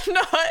 I have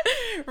not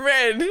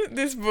read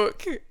this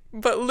book,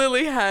 but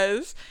Lily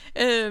has.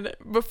 And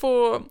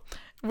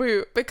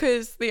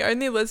because the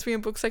only lesbian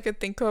books I could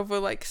think of were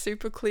like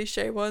super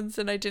cliche ones,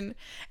 and I didn't.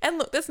 And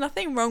look, there's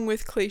nothing wrong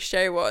with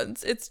cliche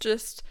ones. It's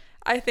just,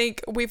 I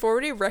think we've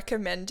already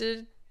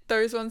recommended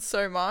those ones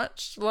so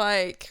much.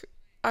 Like,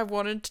 I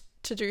wanted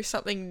to do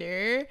something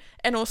new.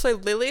 And also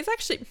Lily's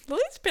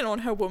been on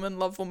her woman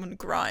love woman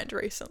grind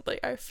recently,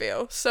 I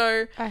feel.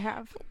 So I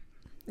have.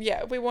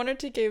 yeah, we wanted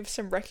to give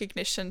some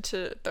recognition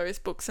to those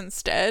books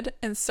instead,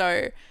 and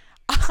so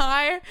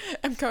I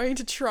am going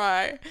to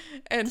try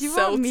and Do you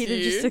sell want me to to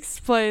you. just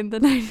explain the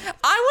night?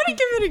 I want to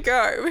give it a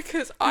go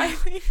because I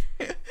think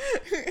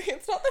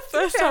it's not the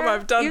first time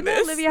I've done Even this.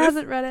 though Olivia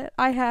hasn't read it,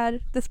 I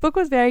had. This book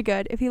was very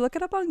good. If you look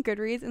it up on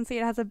Goodreads and see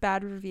it has a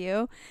bad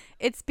review,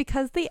 it's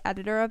because the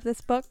editor of this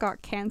book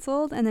got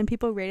canceled and then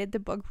people rated the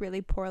book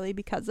really poorly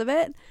because of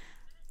it.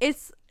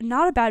 It's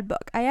not a bad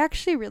book. I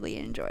actually really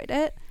enjoyed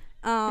it.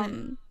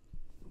 And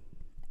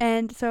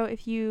so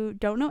if you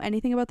don't know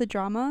anything about the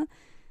drama,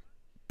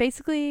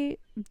 basically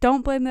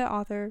don't blame the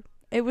author.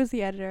 It was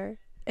the editor.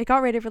 It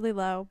got rated really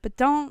low, but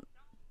don't.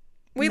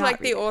 We not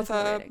like read the it 'cause of the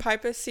author, rating.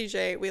 Piper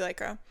CJ. We like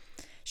her.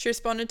 She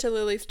responded to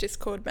Lily's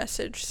Discord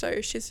message,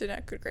 so she's in our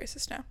good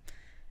graces now.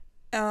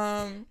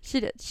 She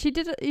did.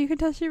 You can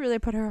tell she really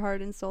put her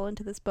heart and soul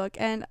into this book.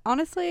 And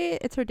honestly,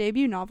 it's her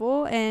debut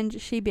novel,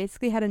 and she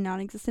basically had a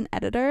non-existent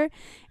editor.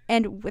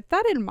 And with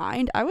that in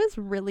mind, I was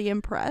really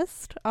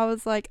impressed. I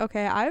was like,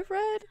 okay, I've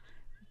read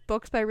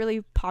books by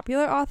really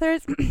popular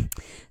authors,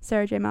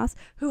 Sarah J. Maas,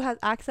 who has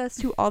access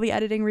to all the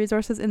editing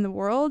resources in the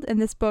world,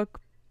 and this book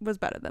was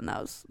better than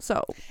those.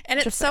 So, and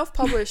it's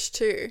self-published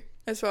too,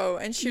 as well.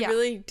 And she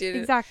really did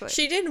exactly.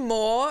 She did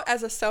more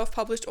as a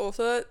self-published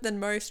author than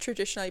most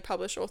traditionally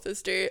published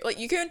authors do. Like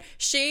you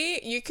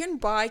can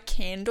buy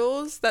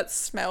candles that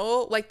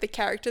smell like the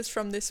characters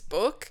from this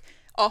book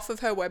off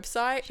of her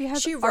website.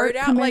 She wrote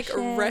out like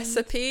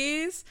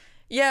recipes.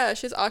 Yeah,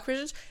 she's art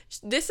commissions.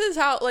 This is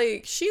how,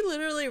 like, she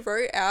literally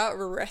wrote out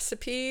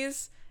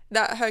recipes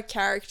that her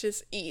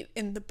characters eat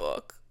in the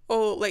book,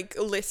 or like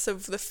lists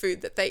of the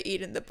food that they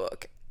eat in the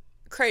book.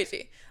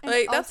 Crazy. And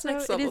like that's also,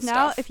 next level it is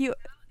stuff. now,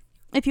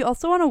 if you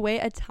also want to wait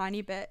a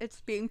tiny bit,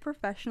 it's being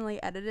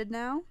professionally edited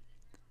now.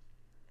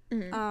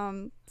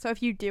 So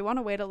if you do want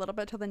to wait a little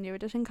bit till the new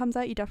edition comes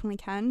out, you definitely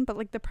can, but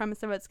like the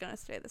premise of it's going to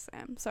stay the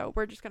same. So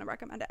we're just going to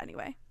recommend it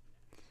anyway.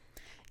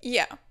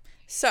 Yeah.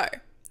 So,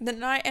 The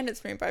Night and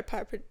Its Moon by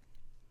Piper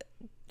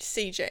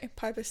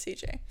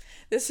CJ.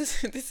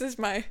 This is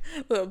my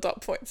little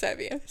dot points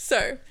over here.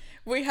 So,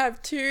 we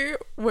have two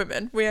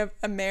women. We have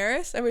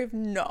Amaris and we have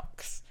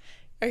Nox.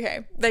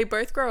 Okay, they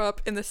both grow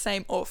up in the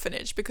same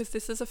orphanage because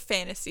this is a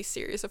fantasy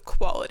series of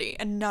quality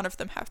and none of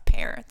them have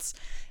parents.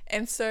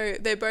 And so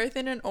they're both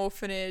in an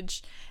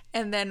orphanage,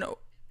 and then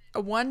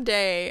one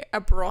day a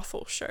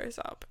brothel shows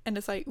up and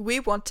it's like, we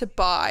want to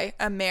buy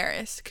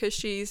Amaris because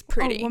she's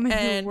pretty. A woman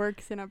and who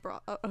works in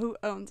who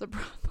owns a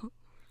brothel.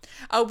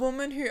 A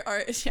woman who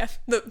owns, yeah,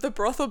 the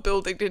brothel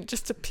building didn't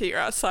just appear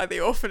outside the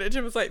orphanage.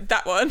 It was like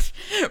that one.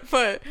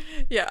 But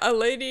yeah, a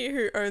lady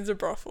who owns a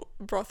brothel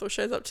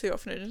shows up to the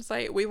orphanage and is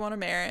like, we want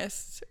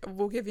Amaris,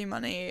 we'll give you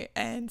money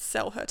and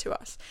sell her to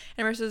us.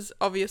 And Amaris is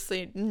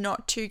obviously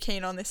not too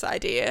keen on this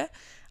idea,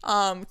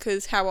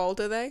 because how old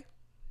are they?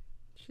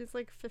 She's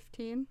like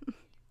 15.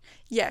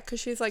 Yeah, because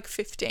she's like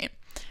 15.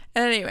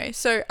 And anyway,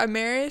 so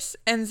Amaris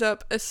ends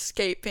up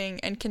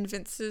escaping and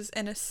convinces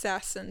an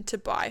assassin to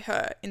buy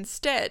her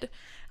instead.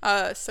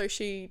 So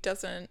she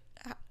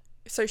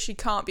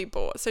can't be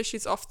bought. So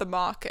she's off the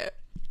market.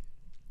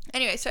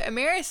 Anyway, so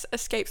Amaris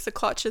escapes the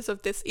clutches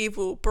of this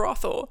evil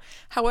brothel.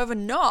 However,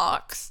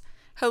 Nox,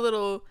 her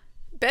little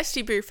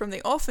bestie boo from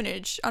the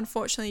orphanage,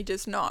 unfortunately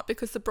does not,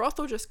 because the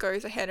brothel just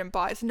goes ahead and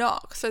buys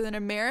Nox. So then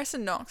Amaris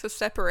and Nox are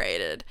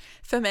separated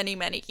for many,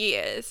 many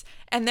years.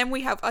 And then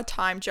we have a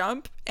time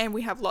jump and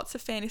we have lots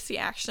of fantasy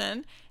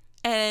action.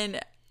 And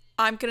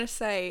I'm going to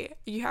say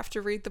you have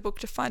to read the book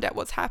to find out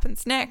what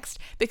happens next,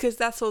 because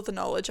that's all the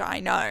knowledge I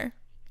know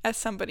as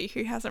somebody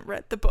who hasn't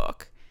read the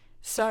book.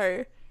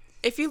 So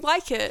if you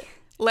like it,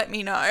 let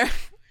me know.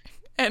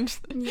 And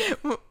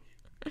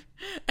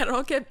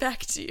I'll get back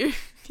to you.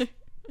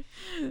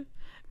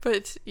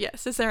 But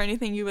yes, is there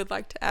anything you would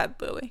like to add,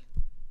 Lily?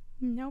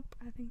 Nope,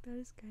 I think that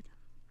is good.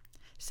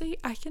 See,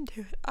 I can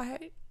do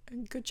it.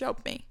 Good job,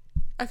 me.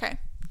 Okay.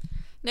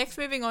 Next,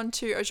 moving on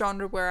to a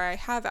genre where I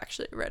have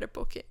actually read a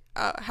book,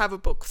 have a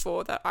book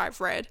for that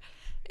I've read,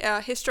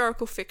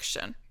 historical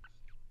fiction.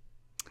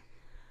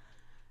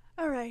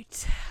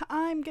 Alright,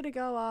 I'm gonna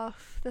go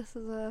off. This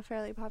is a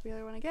fairly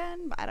popular one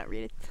again, but I don't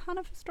read a ton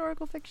of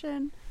historical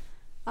fiction.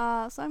 So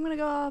I'm going to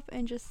go off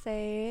and just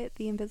say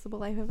The Invisible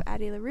Life of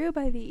Addie LaRue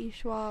by V.E.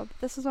 Schwab.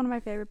 This is one of my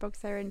favorite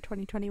books I read in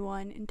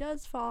 2021 and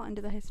does fall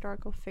into the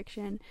historical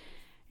fiction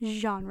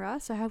genre,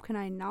 so how can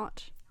I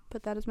not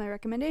put that as my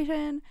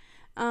recommendation?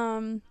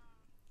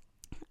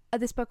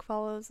 This book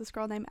follows this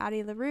girl named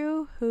Addie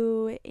LaRue,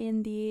 who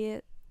in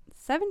the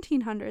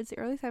 1700s, the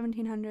early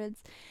 1700s,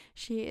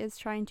 she is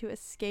trying to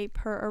escape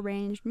her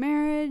arranged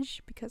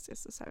marriage because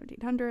it's the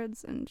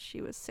 1700s and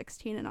she was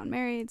 16 and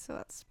unmarried, so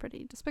that's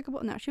pretty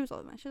despicable. No, she was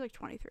older than that. She was like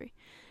 23.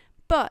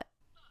 But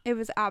it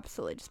was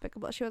absolutely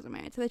despicable. She wasn't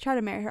married, so they try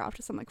to marry her off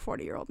to some like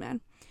 40-year-old man.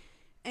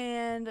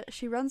 And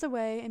she runs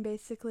away and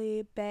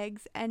basically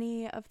begs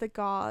any of the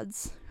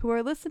gods who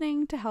are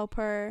listening to help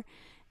her,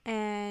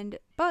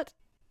 but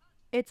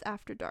it's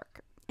after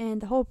dark. And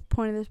the whole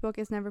point of this book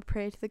is never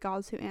pray to the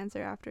gods who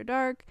answer after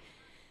dark.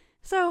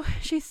 So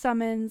she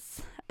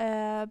summons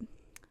a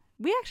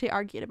we actually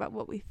argued about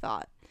what we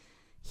thought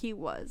he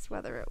was,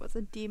 whether it was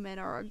a demon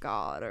or a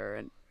god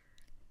or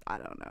I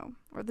don't know,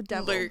 or the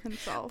devil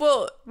himself.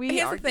 Well, we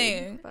here's argued, the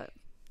thing. But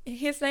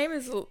his name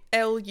is Luc,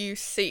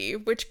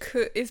 which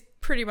is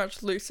pretty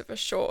much Lucifer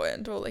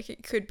shortened, or like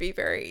it could be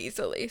very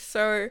easily.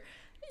 So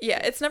yeah,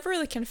 it's never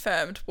really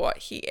confirmed what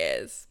he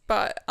is,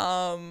 but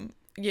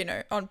you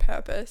know, on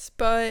purpose.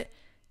 But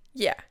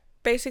yeah,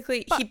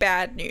 basically he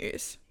bad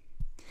news.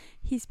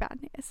 He's bad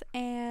news.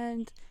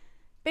 And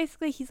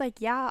basically he's like,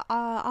 yeah,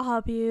 I'll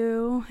help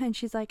you. And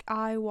she's like,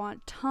 I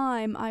want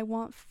time. I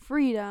want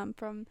freedom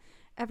from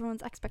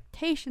everyone's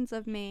expectations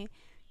of me.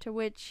 To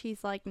which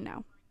he's like,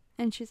 no.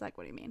 And she's like,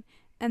 what do you mean?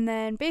 And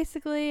then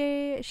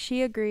basically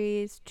she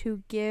agrees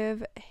to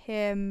give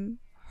him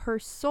her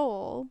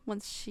soul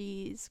once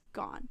she's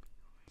gone.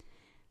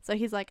 So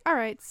he's like, all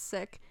right,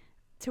 sick.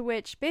 To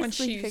which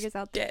basically he figures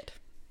out dead.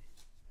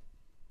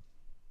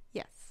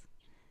 Yes.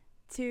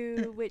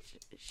 To which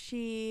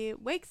she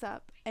wakes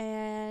up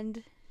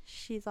and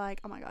she's like,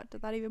 oh my god,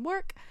 did that even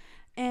work?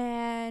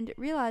 And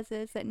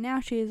realizes that now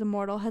she is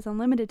immortal, has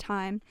unlimited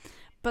time,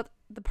 but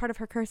the part of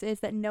her curse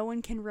is that no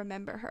one can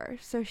remember her.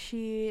 So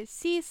she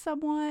sees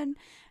someone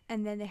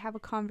and then they have a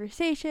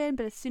conversation,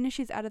 but as soon as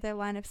she's out of their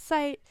line of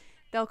sight,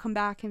 they'll come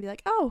back and be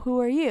like, oh, who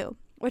are you?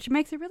 Which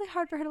makes it really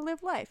hard for her to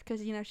live life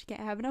because, you know, she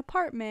can't have an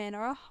apartment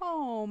or a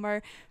home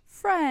or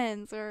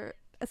friends or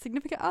a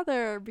significant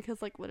other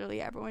because, like, literally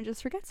everyone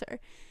just forgets her.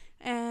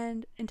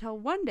 And until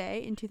one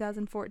day in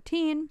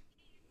 2014,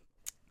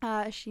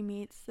 she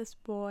meets this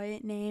boy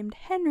named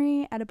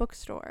Henry at a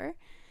bookstore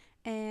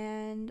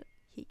and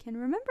he can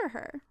remember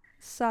her.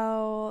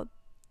 So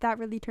that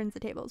really turns the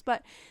tables.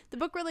 But the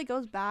book really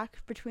goes back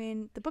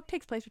the book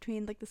takes place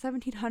between like the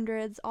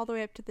 1700s all the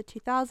way up to the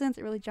 2000s.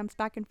 It really jumps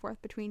back and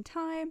forth between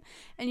time,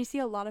 and you see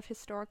a lot of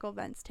historical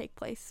events take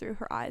place through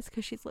her eyes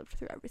because she's lived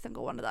through every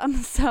single one of them.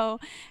 So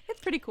it's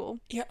pretty cool.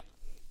 Yeah.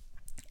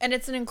 And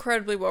it's an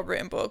incredibly well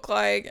written book.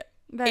 Like,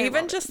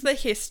 even just the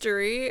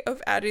history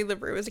of Addie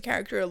LaRue as a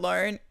character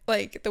alone,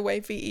 like the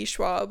way V.E.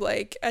 Schwab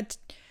like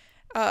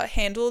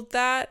handled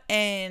that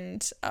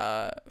and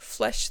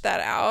fleshed that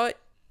out,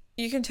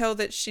 you can tell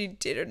that she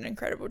did an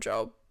incredible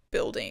job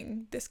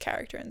building this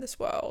character in this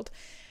world.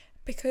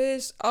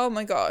 Because, oh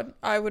my god,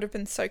 I would have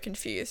been so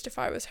confused if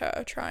I was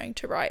her trying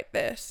to write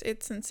this.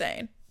 It's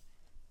insane.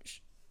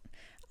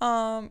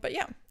 But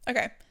yeah,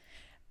 okay.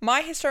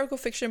 My historical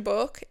fiction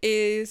book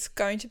is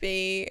going to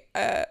be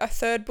a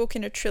third book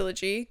in a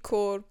trilogy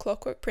called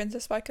Clockwork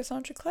Princess by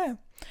Cassandra Clare,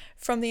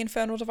 from the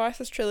Infernal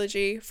Devices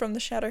trilogy from the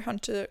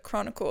Shadowhunter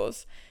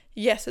Chronicles.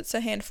 Yes, it's a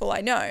handful,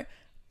 I know,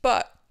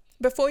 but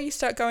before you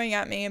start going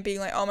at me and being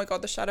like, oh my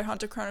god, the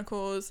Shadowhunter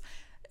Chronicles,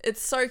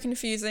 it's so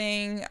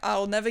confusing,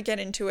 I'll never get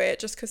into it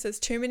just because there's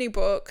too many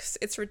books,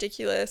 it's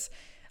ridiculous.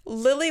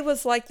 Lily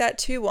was like that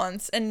too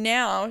once, and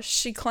now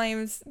she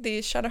claims the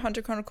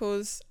Shadowhunter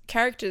Chronicles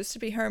characters to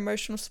be her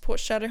emotional support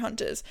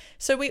Shadowhunters.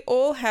 So we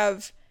all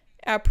have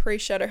our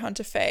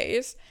pre-Shadowhunter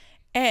phase,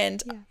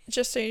 and yes,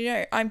 just so you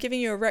know, I'm giving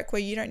you a rec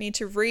where you don't need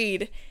to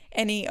read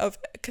any of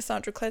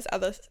Cassandra Clare's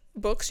other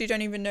books. You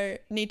don't even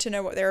need to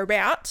know what they're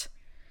about,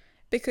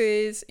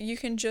 because you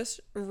can just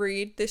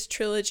read this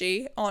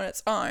trilogy on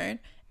its own,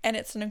 and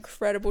it's an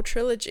incredible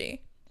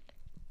trilogy.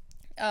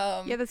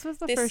 Yeah, this was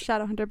the first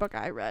Shadowhunter book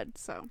I read,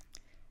 so.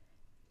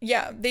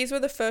 Yeah, these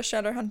were the first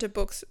Shadowhunter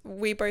books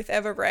we both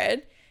ever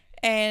read,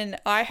 and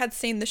I had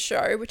seen the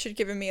show, which had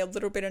given me a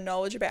little bit of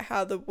knowledge about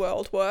how the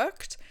world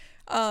worked,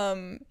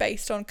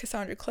 based on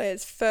Cassandra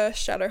Clare's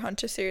first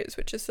Shadowhunter series,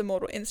 which is The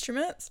Mortal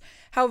Instruments.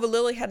 However,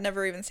 Lily had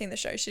never even seen the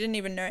show. She didn't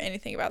even know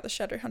anything about the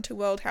Shadowhunter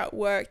world, how it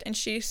worked, and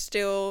she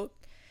still,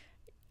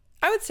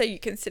 I would say you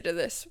consider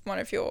this one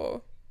of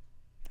your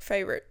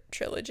favorite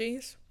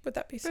trilogies. Would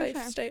that be a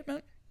safe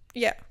statement?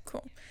 Yeah,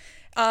 cool.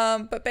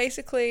 But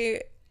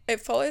basically,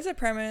 it follows a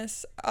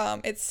premise.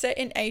 It's set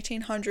in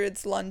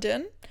 1800s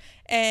London,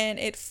 and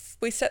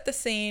we set the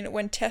scene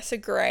when Tessa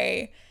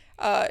Gray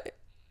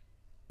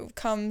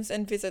comes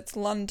and visits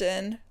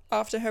London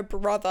after her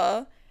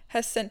brother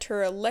has sent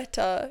her a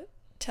letter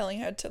telling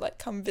her to like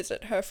come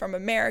visit her from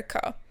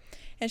America.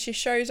 And she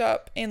shows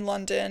up in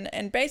London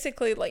and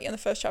basically, like in the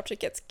first chapter,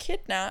 gets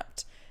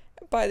kidnapped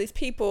by these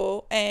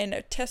people,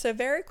 and Tessa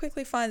very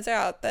quickly finds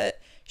out that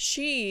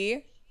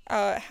she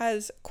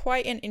has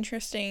quite an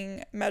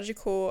interesting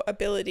magical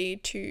ability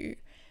to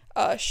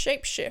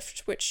shapeshift,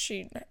 which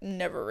she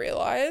never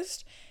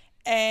realized.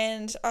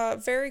 And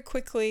very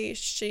quickly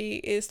she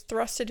is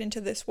thrusted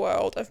into this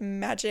world of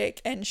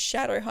magic and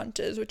shadow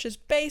hunters, which is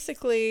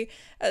basically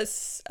a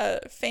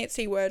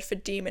fancy word for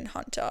demon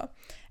hunter.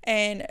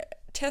 And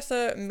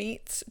Tessa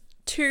meets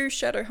two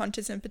shadow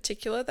hunters in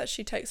particular that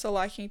she takes a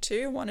liking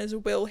to. One is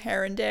Will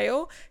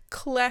Herondale,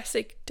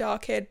 classic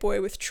dark-haired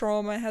boy with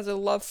trauma, has a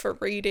love for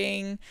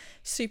reading,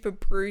 super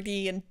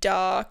broody and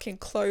dark and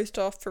closed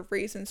off for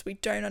reasons we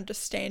don't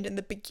understand in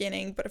the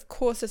beginning, but of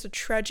course there's a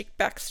tragic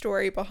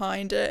backstory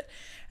behind it.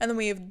 And then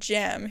we have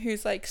Jem,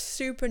 who's like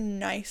super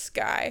nice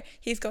guy.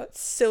 He's got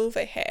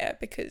silver hair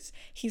because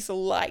he's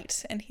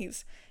light and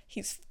he's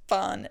He's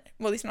fun.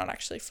 Well, he's not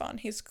actually fun.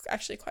 He's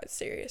actually quite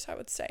serious, I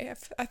would say.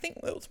 I think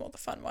Will's more the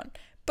fun one.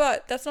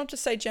 But that's not to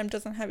say Jem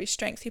doesn't have his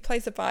strengths. He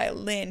plays the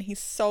violin.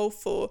 He's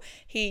soulful.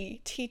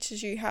 He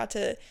teaches you how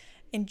to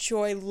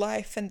enjoy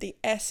life and the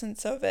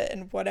essence of it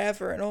and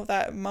whatever and all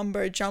that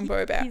mumbo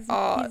jumbo about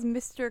art. He's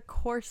Mr.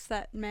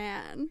 Corset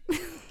Man.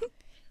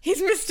 He's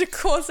Mr.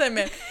 Corset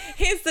Man.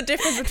 Here's the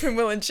difference between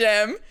Will and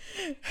Jem.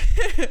 Here's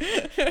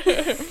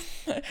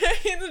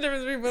the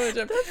difference between Will and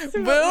Jem. That's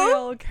what we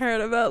all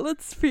cared about,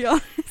 let's be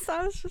honest.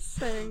 I was just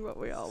saying what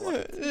we all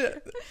wanted to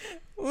hear.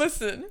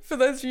 Listen, for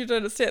those of you who don't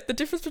understand, the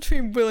difference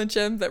between Will and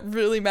Jem that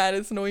really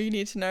matters and all you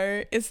need to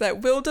know is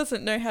that Will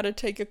doesn't know how to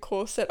take a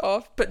corset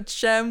off, but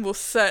Jem will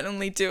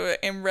certainly do it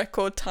in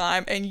record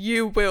time, and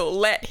you will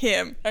let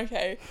him.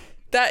 Okay,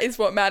 that is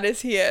what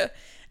matters here.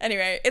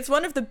 Anyway, it's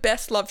one of the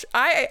best love...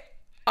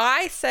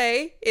 I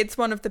say it's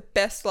one of the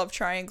best love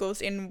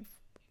triangles in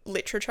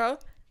literature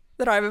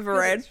that I've ever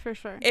read. For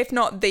sure. If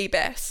not the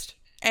best.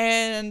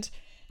 And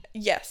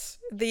yes,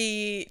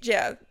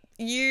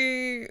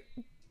 you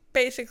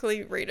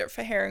basically read it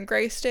for Hair and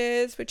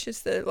Greystairs, which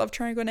is the love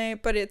triangle name,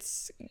 but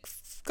it's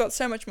got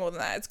so much more than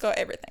that. It's got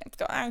everything. It's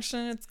got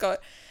action. It's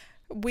got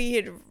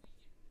weird,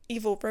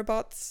 evil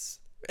robots,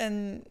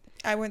 and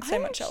I won't say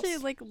much else.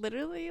 Actually,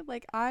 literally,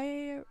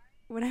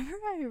 whenever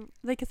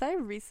because I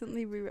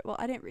recently reread, well,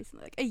 I didn't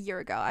recently, a year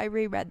ago, I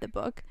reread the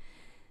book,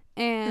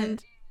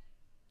 and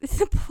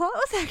the plot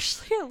was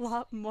actually a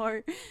lot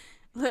more,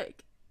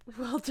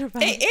 well developed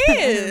than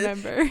I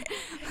remember.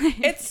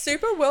 It's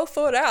super well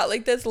thought out.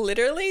 There's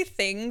literally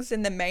things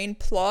in the main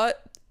plot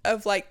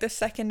of, the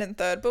second and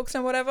third books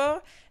and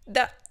whatever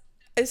that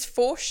is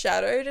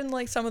foreshadowed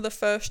in, some of the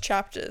first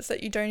chapters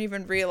that you don't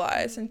even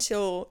realize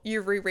until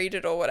you reread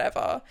it or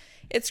whatever.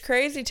 It's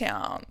crazy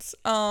towns.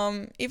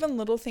 Even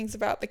little things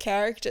about the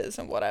characters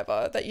and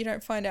whatever that you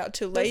don't find out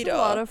till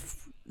later.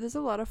 There's a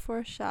lot of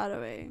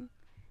foreshadowing,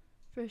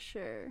 for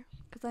sure.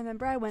 Because I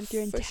remember I went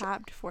through and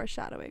tabbed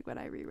foreshadowing when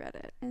I reread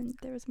it, and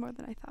there was more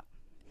than I thought.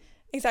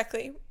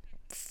 Exactly.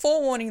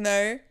 Forewarning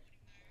though,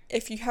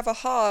 if you have a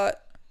heart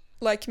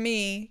like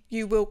me,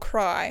 you will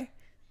cry.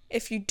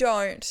 If you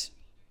don't,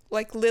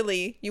 like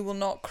Lily, you will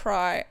not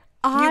cry.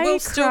 You will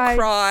still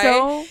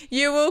cry.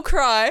 You will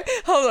cry.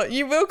 Hold on.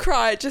 You will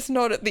cry, just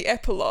not at the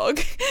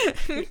epilogue.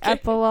 The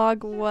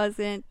epilogue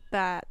wasn't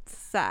that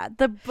sad.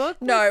 The book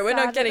was No, we're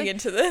not getting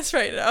into this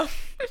right now.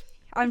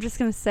 I'm just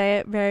going to say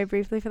it very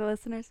briefly for the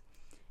listeners.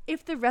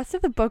 If the rest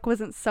of the book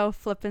wasn't so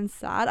flippin'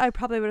 sad, I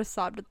probably would have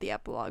sobbed at the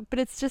epilogue. But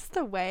it's just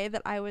the way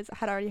that I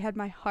had already had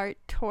my heart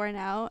torn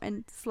out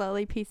and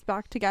slowly pieced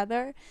back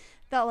together.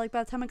 That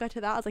by the time I got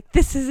to that, I was like,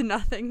 this is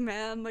nothing,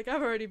 man. I've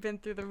already been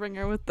through the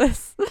ringer with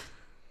this.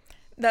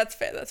 That's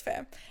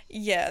fair.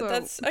 Yeah, so,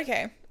 that's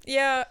okay.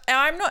 Yeah,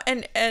 I'm not,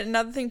 and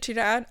another thing to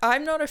add,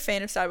 I'm not a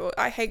fan of sad book.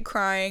 I hate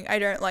crying. I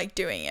don't like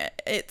doing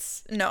it.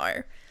 It's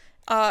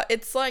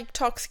like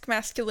toxic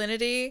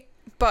masculinity,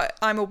 but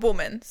I'm a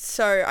woman,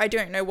 so I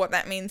don't know what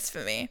that means for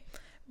me.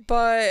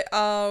 But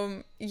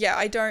yeah,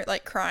 I don't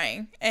like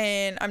crying,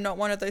 and I'm not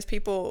one of those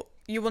people.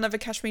 You will never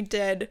catch me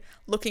dead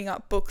looking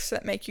up books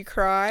that make you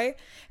cry.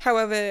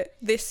 However,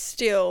 this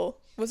still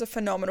was a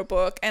phenomenal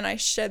book, and I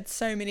shed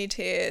so many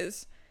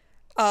tears.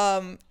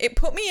 It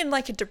put me in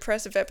a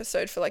depressive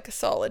episode for a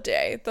solid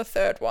day, the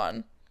third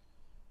one,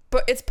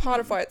 but it's part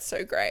of why it's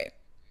so great.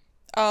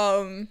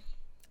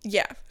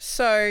 Yeah,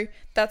 so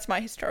that's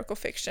my historical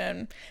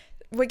fiction.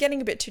 We're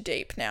getting a bit too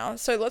deep now,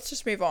 so let's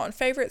just move on.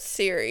 Favorite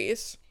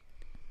series?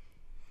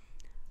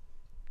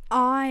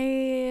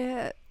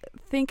 I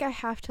think I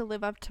have to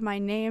live up to my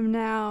name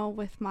now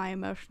with my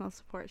emotional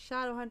support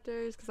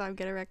Shadowhunters, because I'm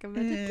gonna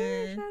recommend it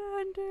to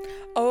Shadowhunters.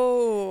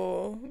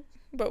 Oh,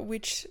 but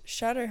which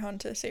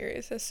Shadowhunter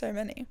series? There's so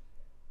many.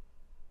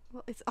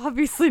 Well, it's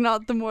obviously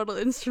not the Mortal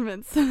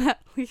Instruments, so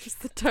that leaves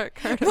the Dark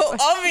Artifice. Well,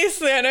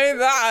 obviously I know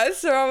that,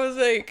 so I was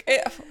like,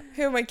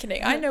 who am I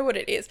kidding? I know what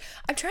it is.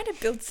 I'm trying to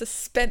build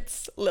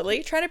suspense,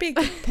 Lily. Trying to be a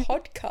good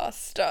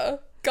podcaster.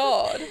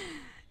 God.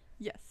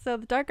 Yes, so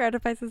The Dark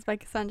Artifices by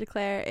Cassandra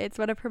Clare. It's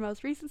one of her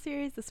most recent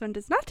series. This one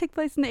does not take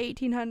place in the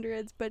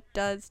 1800s, but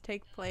does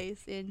take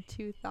place in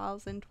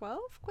 2012?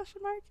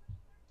 Question mark?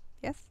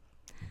 Yes?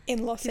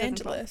 In Los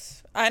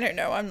Angeles. I don't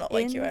know. I'm not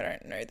like you. I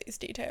don't know these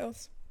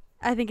details.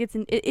 I think it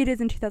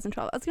is in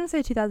 2012. I was going to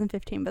say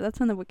 2015, but that's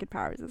when the Wicked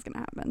Powers is going to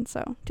happen.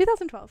 So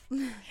 2012.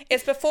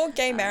 It's before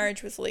gay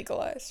marriage was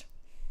legalized.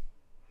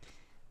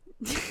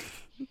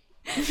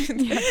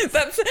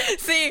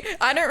 See,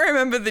 I don't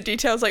remember the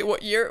details like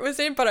what year it was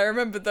in, but I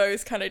remember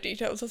those kind of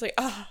details. I was like,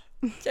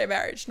 gay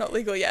marriage, not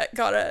legal yet.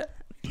 Got it.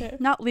 Yeah.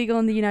 Not legal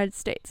in the United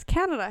States.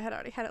 Canada had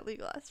already had it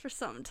legalized for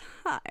some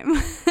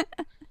time.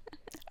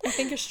 I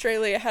think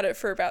Australia had it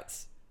for about...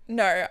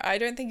 No, I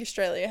don't think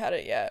Australia had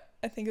it yet.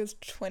 I think it was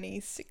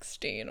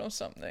 2016 or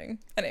something.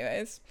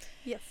 Anyways.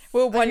 Yes.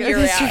 We're 1 year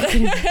out.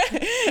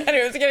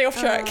 Anyways, getting off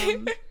track.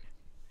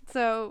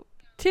 So,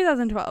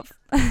 2012.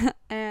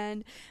 And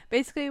And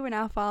basically, we're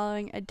now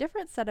following a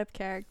different set of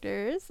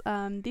characters.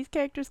 These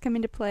characters come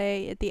into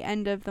play at the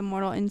end of the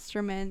Mortal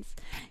Instruments.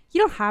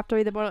 You don't have to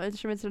read the Mortal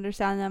Instruments to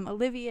understand them.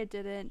 Olivia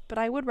didn't, but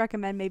I would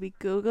recommend maybe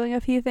Googling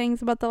a few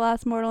things about the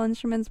last Mortal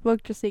Instruments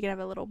book just so you can have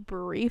a little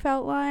brief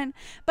outline.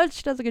 But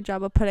she does a good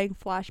job of putting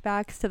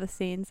flashbacks to the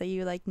scenes that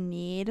you like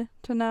need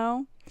to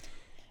know.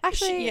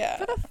 Actually,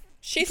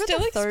 she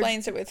still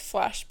explains it with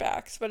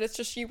flashbacks, but it's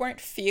just you won't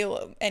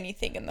feel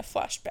anything in the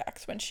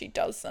flashbacks when she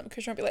does them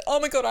because you won't be like, oh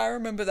my god, I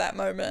remember that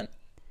moment.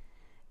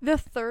 The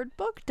third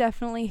book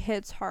definitely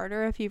hits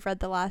harder if you've read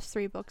the last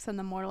 3 books on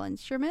the Mortal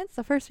Instruments.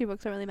 The first 3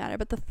 books don't really matter,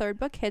 but the third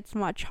book hits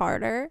much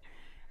harder.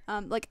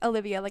 Like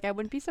Olivia, like I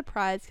wouldn't be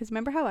surprised because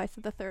remember how I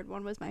said the third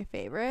one was my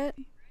favorite?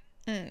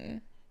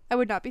 I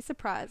would not be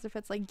surprised if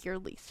it's like your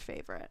least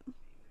favorite.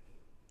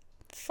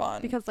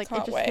 Fun. Because like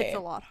it just hits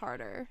a lot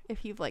harder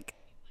if you've like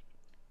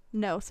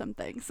know some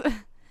things.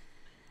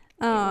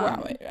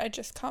 Wow, I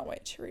just can't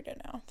wait to read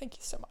it now. Thank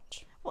you so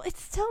much. Well,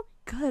 it's still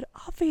good,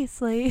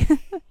 obviously.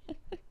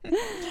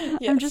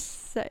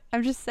 Yes.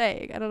 I'm just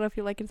saying. I don't know if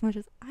you like it as much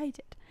as I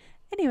did.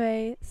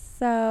 Anyway,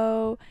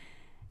 so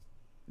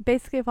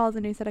basically it follows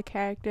a new set of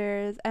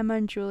characters. Emma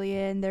and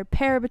Julian, they're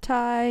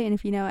parabatai, and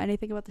if you know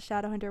anything about the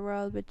Shadowhunter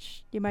world,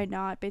 which you might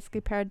not,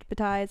 basically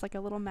parabatai is like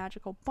a little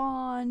magical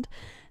bond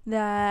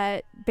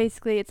that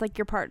basically it's like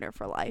your partner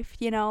for life,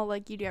 you know,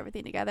 like you do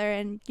everything together,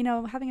 and you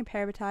know, having a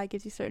parabatai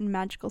gives you certain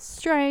magical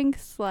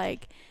strengths,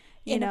 like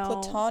in a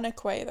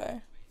platonic way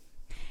though.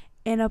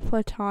 In a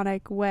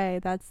platonic way,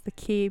 that's the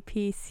key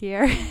piece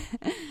here.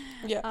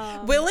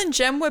 Yeah. Will and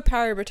Jem were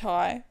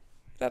parabatai.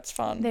 That's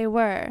fun. They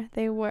were.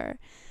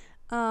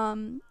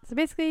 So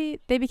basically,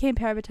 they became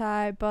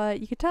parabatai,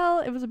 but you could tell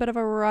it was a bit of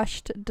a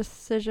rushed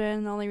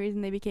decision. The only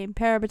reason they became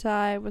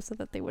parabatai was so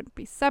that they wouldn't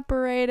be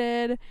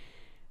separated.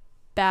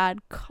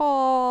 Bad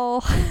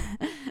call.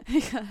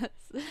 Because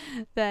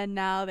then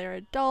now they're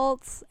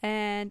adults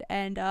and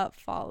end up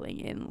falling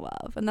in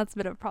love. And that's a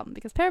bit of a problem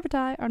because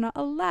parabatai are not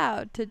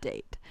allowed to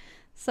date.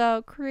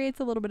 So creates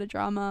a little bit of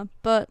drama.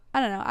 But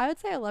I don't know. I would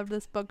say I loved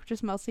this book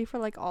just mostly for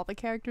like all the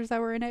characters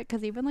that were in it.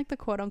 Because even like the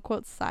quote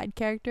unquote side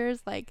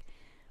characters, like,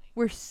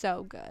 were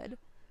so good.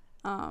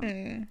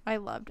 I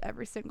loved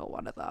every single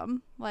one of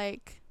them.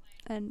 Like,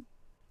 and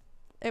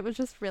it was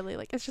just really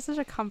like, it's just such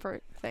a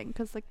comfort thing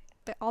because like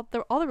all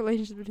the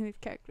relationships between these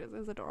characters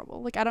is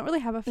adorable. Like, I don't really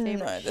have a favorite.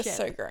 No, that's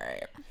so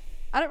great.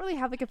 I don't really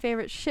have like a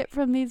favorite ship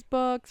from these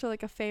books or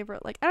like a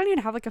favorite, like I don't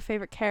even have like a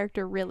favorite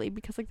character really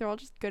because like they're all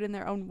just good in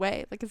their own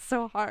way. Like, it's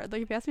so hard.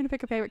 Like, if you ask me to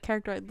pick a favorite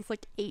character, I'd list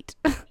like 8.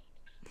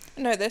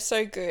 No, they're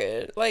so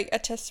good. Like, a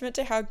testament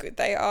to how good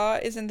they are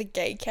is in the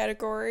gay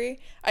category.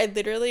 I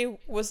literally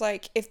was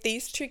like, if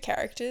these 2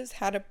 characters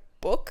had a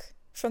book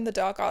from the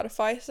Dark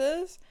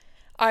Artificers,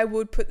 I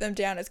would put them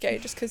down as gay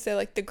just because they're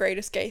like the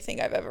greatest gay thing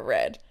I've ever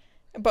read.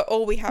 But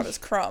all we have is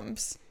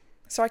crumbs,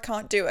 so I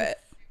can't do it.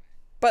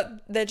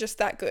 But they're just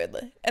that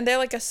good. And they're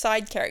like a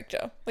side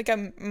character, like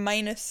a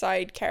minor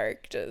side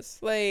characters.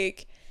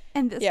 Like,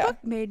 and this book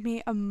made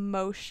me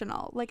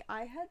emotional. Like,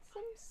 I had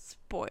some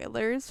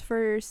spoilers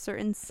for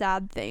certain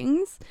sad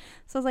things.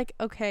 So I was like,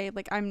 okay,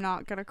 like, I'm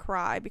not gonna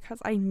cry because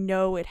I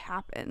know it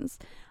happens.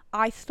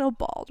 I still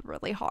bawled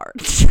really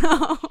hard.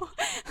 So,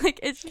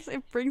 like,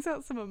 it brings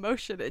out some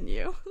emotion in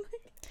you.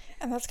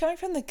 And that's coming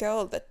from the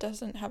girl that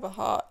doesn't have a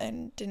heart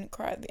and didn't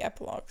cry at the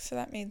epilogue. So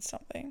that means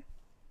something.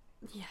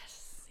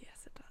 Yes,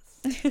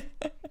 it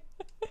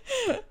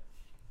does.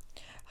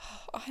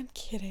 I'm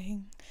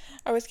kidding.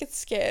 I always get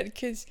scared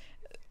because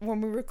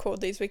when we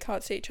record these, we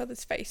can't see each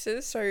other's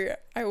faces. So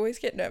I always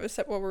get nervous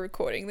that while we're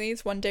recording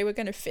these, one day we're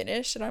going to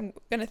finish and I'm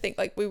going to think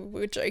like we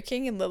were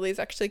joking and Lily's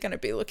actually going to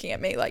be looking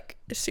at me like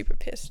super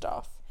pissed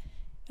off.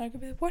 And I'm going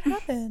to be like, what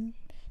happened?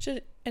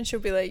 And she'll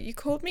be like, you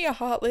called me a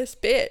heartless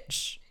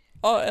bitch.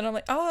 Oh, and I'm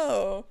like,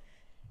 oh,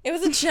 it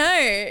was a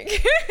joke.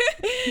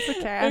 It's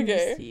okay.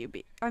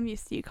 I'm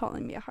used to you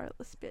calling me a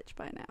heartless bitch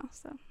by now.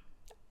 So.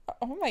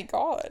 Oh my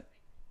god.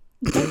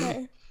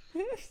 Okay.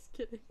 Just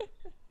kidding.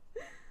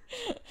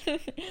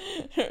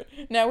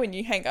 Now when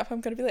you hang up,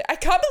 I'm gonna be like, I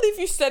can't believe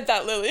you said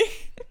that, Lily.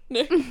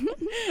 No.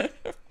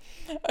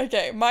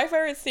 Okay, my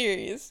favorite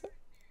series.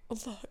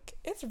 Look,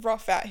 it's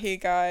rough out here,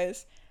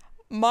 guys.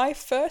 My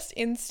first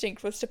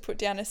instinct was to put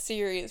down a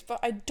series, but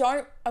I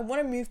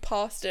want to move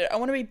past it. I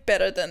want to be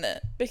better than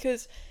it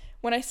because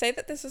when I say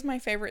that this is my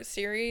favorite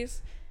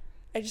series,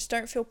 I just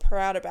don't feel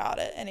proud about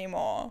it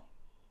anymore.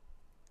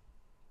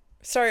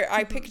 So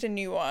I picked a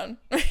new one,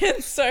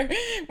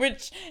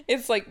 which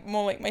is like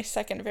more like my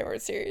second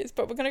favorite series.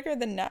 But we're gonna go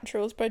The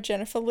Naturals by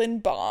Jennifer Lynn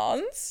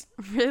Barnes.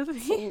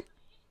 Really?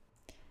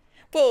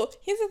 Well,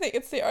 here's the thing: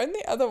 it's the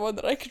only other one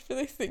that I could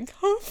really think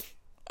of.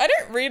 I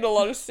don't read a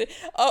lot of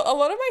a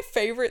lot of my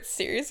favorite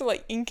series are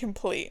like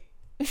incomplete,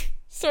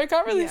 so I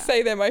can't really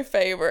say they're my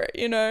favorite.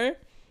 You know?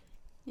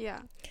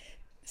 Yeah.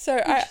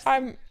 So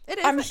I'm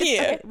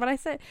here. Okay. When I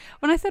said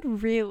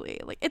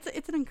really, like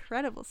it's an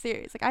incredible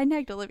series. Like I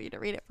nagged Olivia to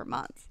read it for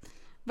months,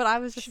 but I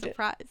was just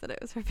surprised that it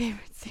was her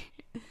favorite series.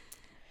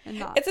 And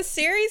not. It's a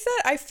series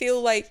that I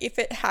feel like if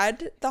it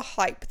had the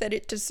hype that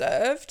it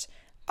deserved,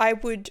 I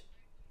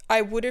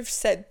would have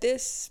said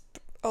this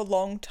a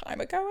long time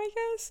ago, I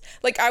guess.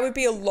 Like, I would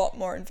be a lot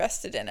more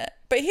invested in it.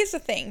 But here's the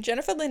thing,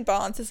 Jennifer Lynn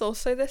Barnes is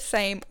also the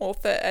same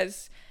author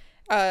as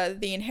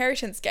the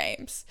Inheritance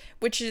games,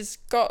 which has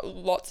got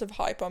lots of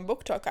hype on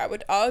BookTok, I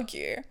would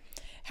argue.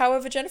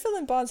 However, Jennifer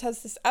Lynn Barnes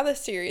has this other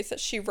series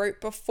that she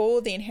wrote before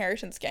the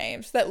Inheritance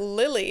games that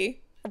Lily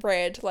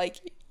read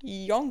like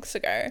yonks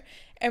ago,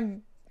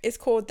 and it's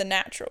called the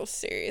Naturals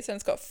series, and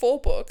it's got 4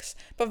 books,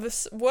 but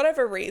for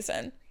whatever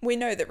reason, we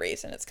know the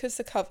reason, it's because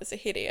the covers are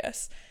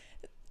hideous,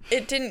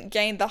 it didn't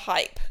gain the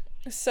hype.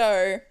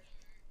 So,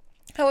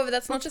 however,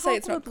 that's not to say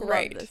it's not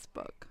great. Love this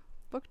book.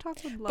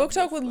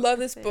 BookTok would love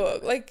this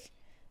book. Like,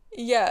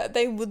 yeah,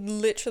 they would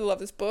literally love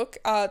this book.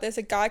 There's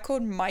a guy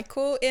called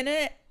Michael in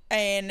it,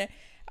 and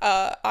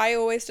I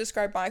always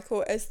describe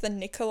Michael as the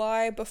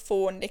Nikolai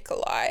before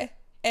Nikolai,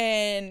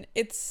 and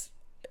it's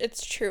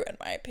true in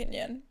my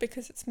opinion,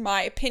 because it's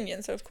my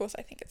opinion, so of course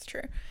I think it's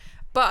true.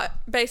 But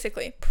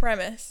basically,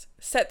 premise,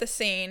 set the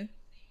scene,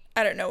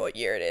 I don't know what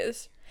year it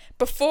is,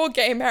 before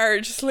gay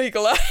marriage is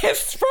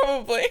legalized,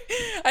 probably.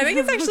 I think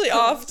it's actually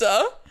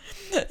after.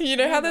 You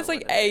know how there's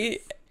like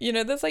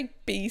there's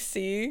like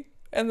BC,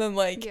 and then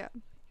like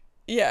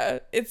yeah,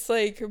 it's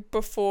like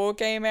before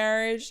gay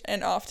marriage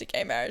and after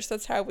gay marriage.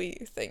 That's how we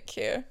think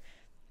here.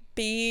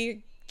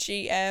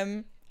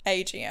 BGM,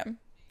 AGM.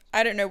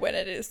 I don't know when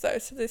it is though,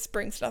 so this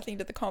brings nothing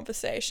to the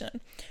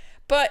conversation.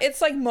 But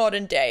it's like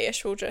modern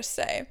day-ish, we'll just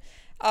say.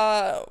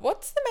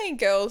 What's the main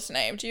girl's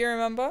name? Do you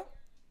remember?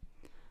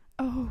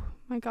 Oh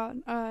my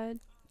god.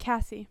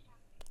 Cassie.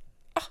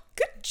 Oh,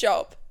 good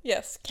job.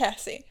 Yes,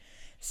 Cassie.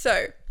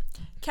 So,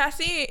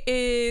 Cassie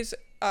is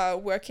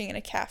working in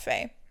a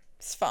cafe.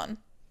 It's fun.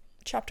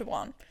 Chapter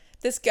 1.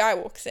 This guy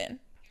walks in,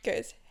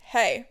 goes,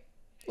 hey,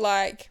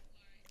 like,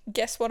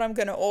 guess what I'm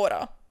gonna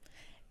order?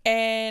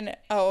 And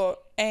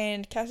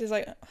Cassie's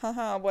like,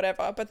 haha,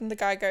 whatever. But then the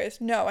guy goes,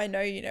 no, I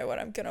know you know what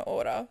I'm gonna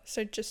order,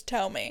 so just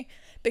tell me.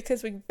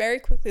 Because we very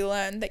quickly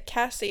learn that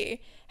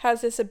Cassie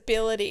has this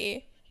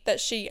ability that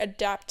she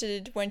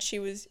adopted when she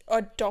was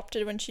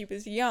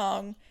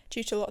young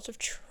due to lots of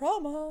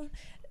trauma,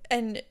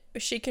 and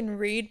she can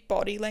read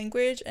body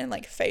language and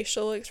like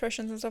facial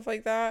expressions and stuff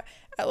like that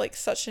at like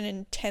such an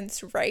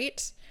intense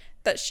rate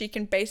that she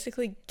can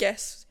basically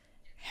guess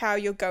how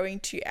you're going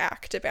to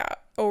act about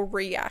or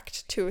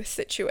react to a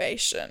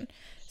situation.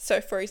 So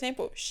for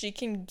example, she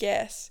can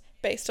guess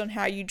based on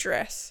how you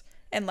dress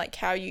and like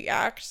how you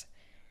act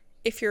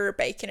if you're a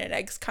bacon and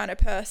eggs kind of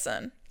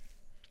person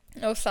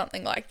or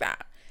something like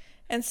that.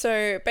 And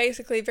so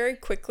basically very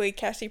quickly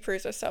Cassie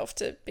proves herself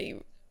to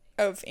be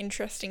of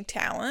interesting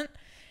talent.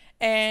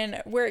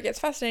 And where it gets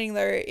fascinating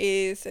though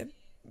is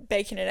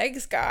bacon and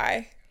eggs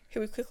guy, who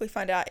we quickly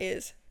find out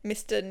is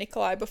Mr.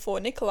 Nikolai before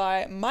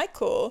Nikolai,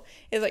 Michael,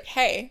 is like,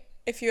 hey,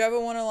 if you ever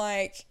want to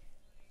like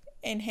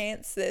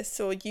enhance this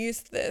or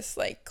use this,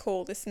 like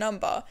call this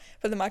number.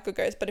 But then Michael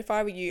goes, but if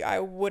I were you, I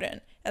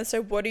wouldn't. And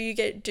so what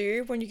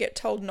do when you get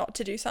told not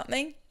to do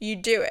something? You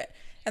do it.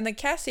 And then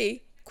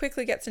Cassie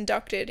quickly gets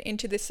inducted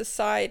into this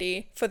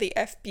society for the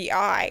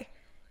FBI,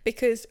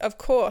 because of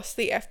course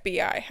the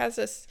FBI has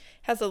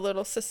a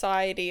little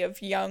society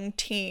of young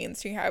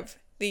teens who have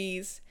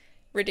these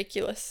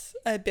ridiculous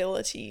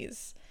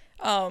abilities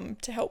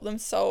to help them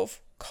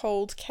solve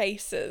cold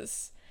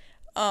cases,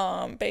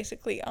 cold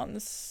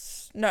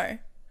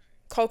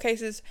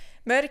cases,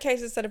 murder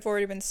cases that have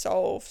already been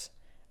solved.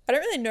 I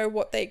don't really know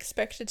what they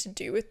expected to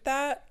do with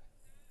that.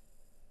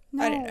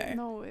 I don't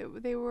know.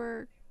 They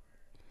were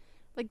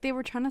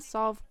trying to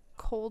solve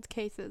cold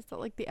cases that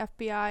like the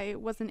FBI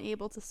wasn't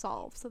able to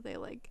solve, so they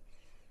like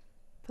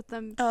put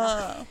them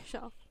on the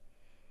shelf.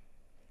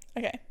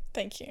 Okay,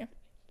 thank you.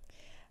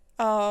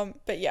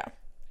 But yeah,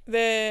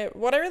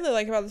 what I really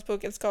like about this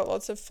book, it's got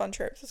lots of fun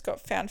tropes. It's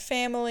got found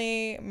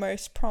family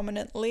most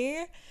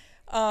prominently.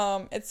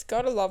 It's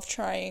got a love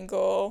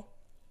triangle.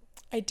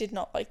 I did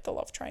not like the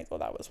love triangle.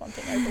 That was one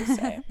thing I will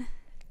say.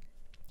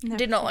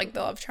 Did not like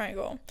the love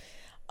triangle.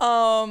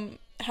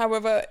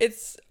 However,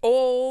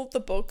 all the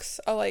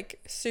books are like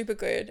super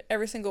good.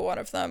 Every single one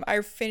of them.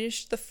 I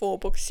finished the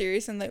 4-book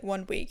series in like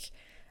 1 week.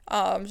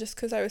 Just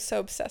because I was so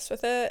obsessed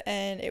with it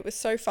and it was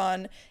so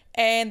fun.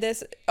 And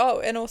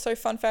and also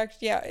fun fact,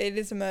 yeah, it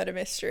is a murder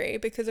mystery,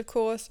 because of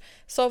course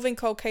solving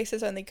cold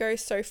cases only goes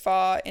so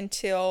far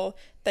until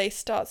they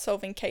start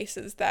solving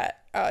cases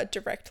that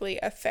directly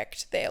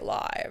affect their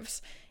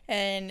lives,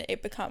 and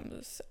it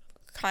becomes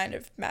kind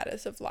of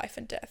matters of life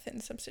and death in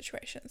some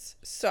situations.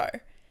 So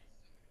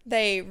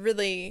they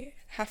really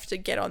have to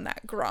get on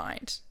that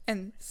grind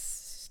and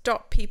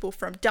stop people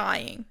from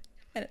dying,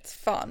 and it's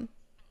fun.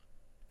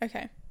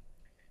 Okay.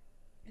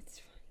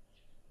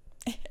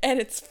 And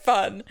it's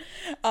fun.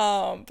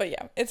 But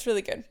yeah, it's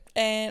really good.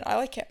 And I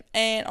like it.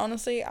 And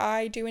honestly,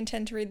 I do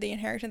intend to read the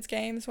Inheritance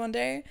games one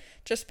day,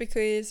 just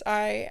because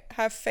I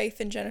have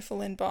faith in Jennifer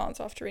Lynn Barnes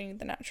after reading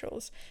The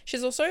Naturals.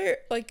 She's also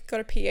like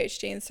got a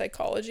PhD in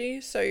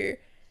psychology, so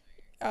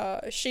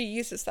she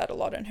uses that a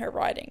lot in her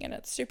writing, and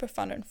it's super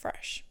fun and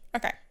fresh.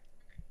 Okay.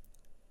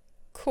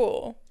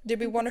 Cool. Did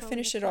we want to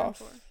finish it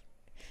off?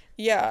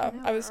 Yeah,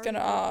 know I we're was gonna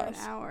already over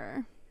ask. an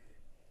hour.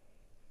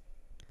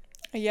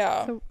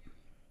 Yeah. So,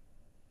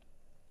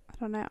 I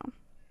don't know.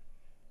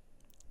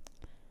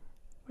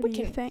 What We do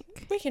you can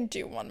think? we can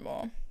do one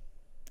more,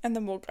 and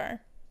then we'll go.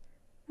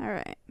 All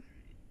right.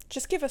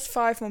 Just give us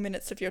 5 more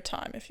minutes of your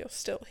time if you're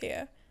still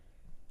here.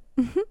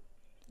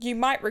 You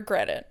might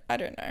regret it. I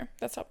don't know.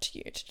 That's up to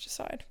you to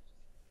decide.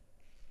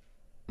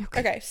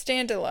 Okay,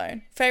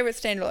 standalone. Favorite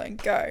standalone.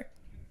 Go.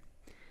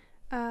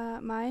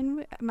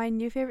 My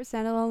new favorite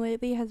standalone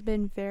lately has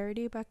been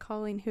Verity by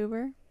Colleen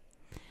Hoover.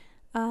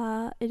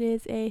 It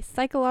is a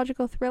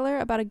psychological thriller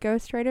about a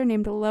ghostwriter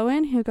named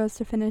Lowen who goes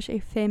to finish a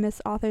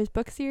famous author's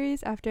book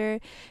series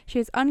after she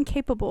is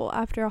incapable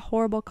after a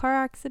horrible car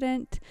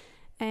accident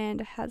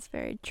and has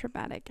very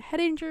traumatic head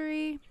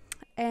injury,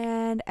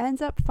 and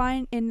ends up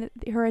in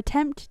her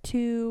attempt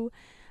to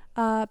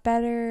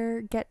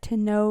better get to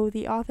know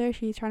the author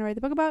she's trying to write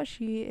the book about.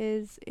 She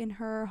is in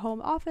her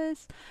home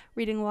office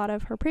reading a lot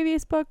of her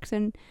previous books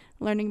and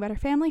learning about her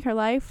family, her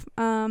life.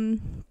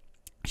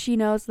 She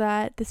knows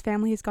that this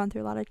family has gone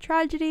through a lot of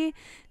tragedy.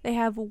 They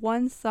have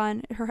one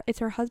son. It's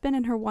her husband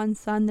and her one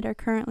son that are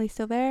currently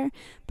still there.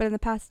 But in the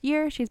past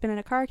year, she's been in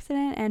a car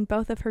accident, and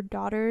both of her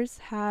daughters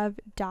have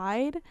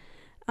died.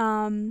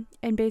 And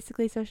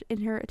basically, so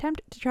in her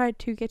attempt to try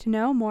to get to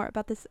know more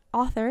about this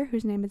author,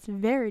 whose name is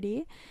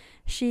Verity,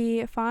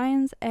 she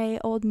finds a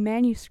old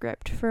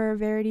manuscript for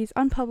Verity's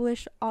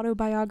unpublished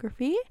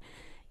autobiography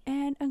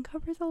and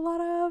uncovers a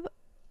lot of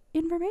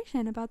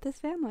information about this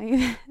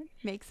family.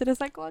 Makes it a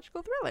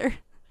psychological thriller.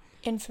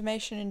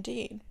 Information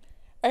indeed.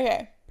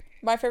 Okay,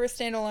 my favorite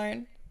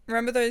standalone.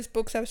 Remember those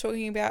books I was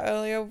talking about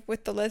earlier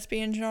with the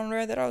lesbian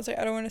genre that I was like,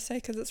 I don't want to say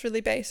because it's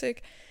really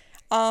basic.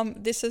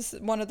 This is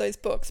one of those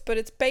books, but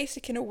it's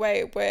basic in a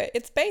way where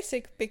it's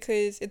basic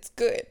because it's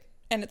good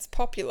and it's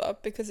popular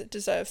because it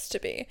deserves to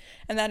be.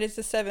 And that is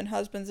The Seven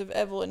Husbands of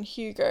Evelyn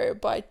Hugo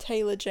by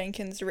Taylor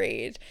Jenkins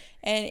Reid.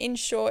 And in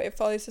short, it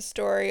follows the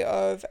story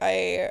of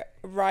a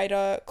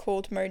writer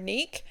called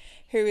Monique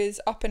who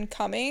is up and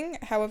coming,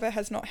 however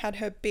has not had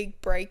her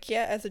big break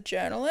yet as a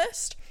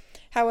journalist.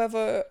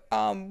 However,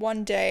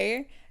 one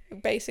day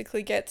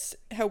basically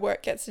her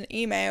work gets an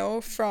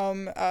email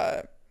from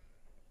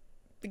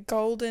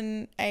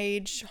golden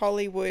age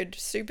Hollywood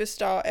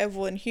superstar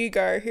Evelyn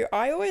Hugo, who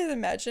I always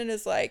imagine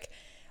as like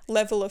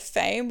level of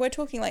fame. We're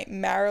talking like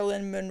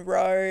Marilyn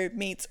Monroe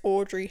meets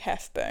Audrey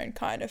Hepburn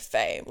kind of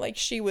fame. Like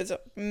she was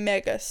a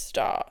mega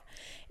star.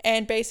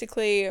 And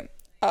basically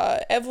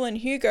Evelyn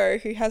Hugo,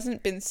 who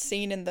hasn't been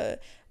seen in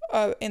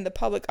the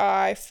public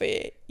eye for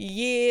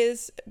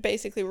years,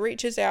 basically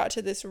reaches out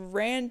to this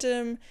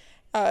random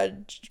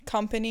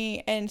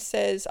company and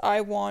says,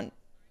 I want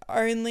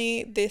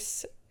only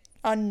this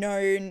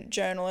unknown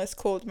journalist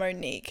called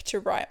Monique to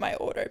write my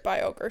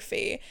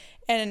autobiography,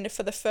 and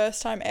for the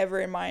first time ever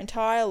in my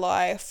entire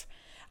life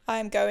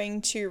I'm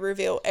going to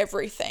reveal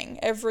everything,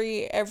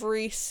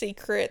 every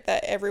secret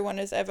that everyone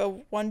has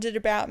ever wondered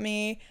about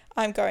me.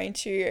 I'm going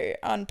to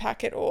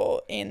unpack it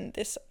all in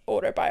this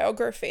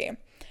autobiography,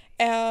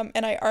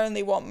 and I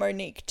only want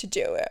Monique to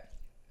do it.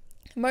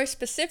 Most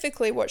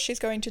specifically, what she's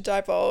going to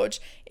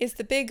divulge is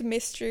the big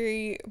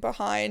mystery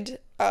behind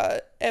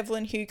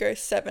Evelyn Hugo's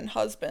 7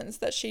 husbands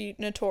that she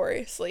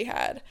notoriously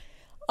had.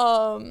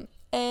 And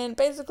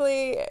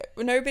basically,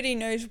 nobody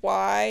knows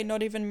why,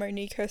 not even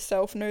Monique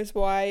herself knows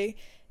why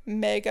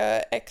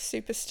mega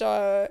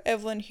ex-superstar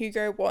Evelyn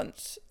Hugo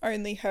wants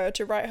only her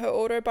to write her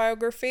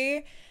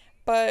autobiography.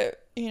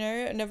 But,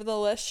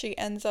 nevertheless, she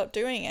ends up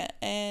doing it.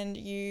 And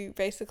you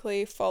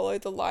basically follow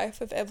the life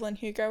of Evelyn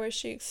Hugo as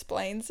she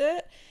explains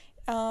it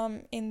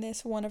in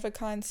this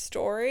one-of-a-kind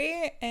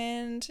story,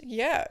 and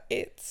yeah,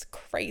 it's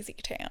crazy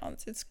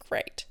towns. It's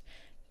great.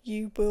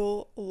 You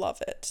will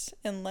love it,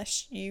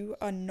 unless you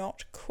are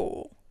not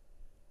cool.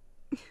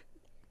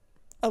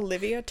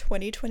 Olivia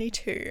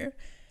 2022.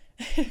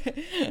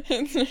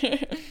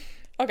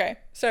 Okay,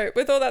 so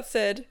with all that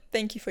said,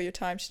 thank you for your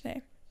time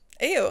today.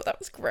 Ew, that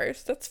was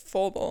gross. That's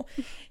formal.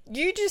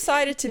 You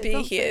decided to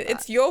be here.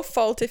 It's your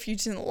fault if you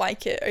didn't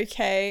like it,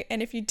 okay?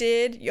 And if you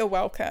did, you're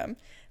welcome.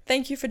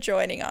 Thank you for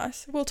joining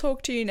us. We'll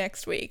talk to you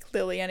next week.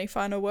 Lily, any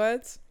final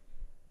words?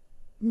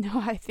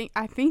 No, I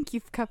think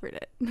you've covered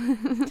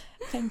it.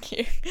 Thank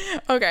you.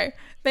 Okay.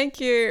 Thank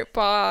you.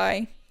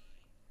 Bye.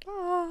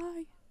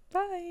 Bye.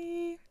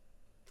 Bye.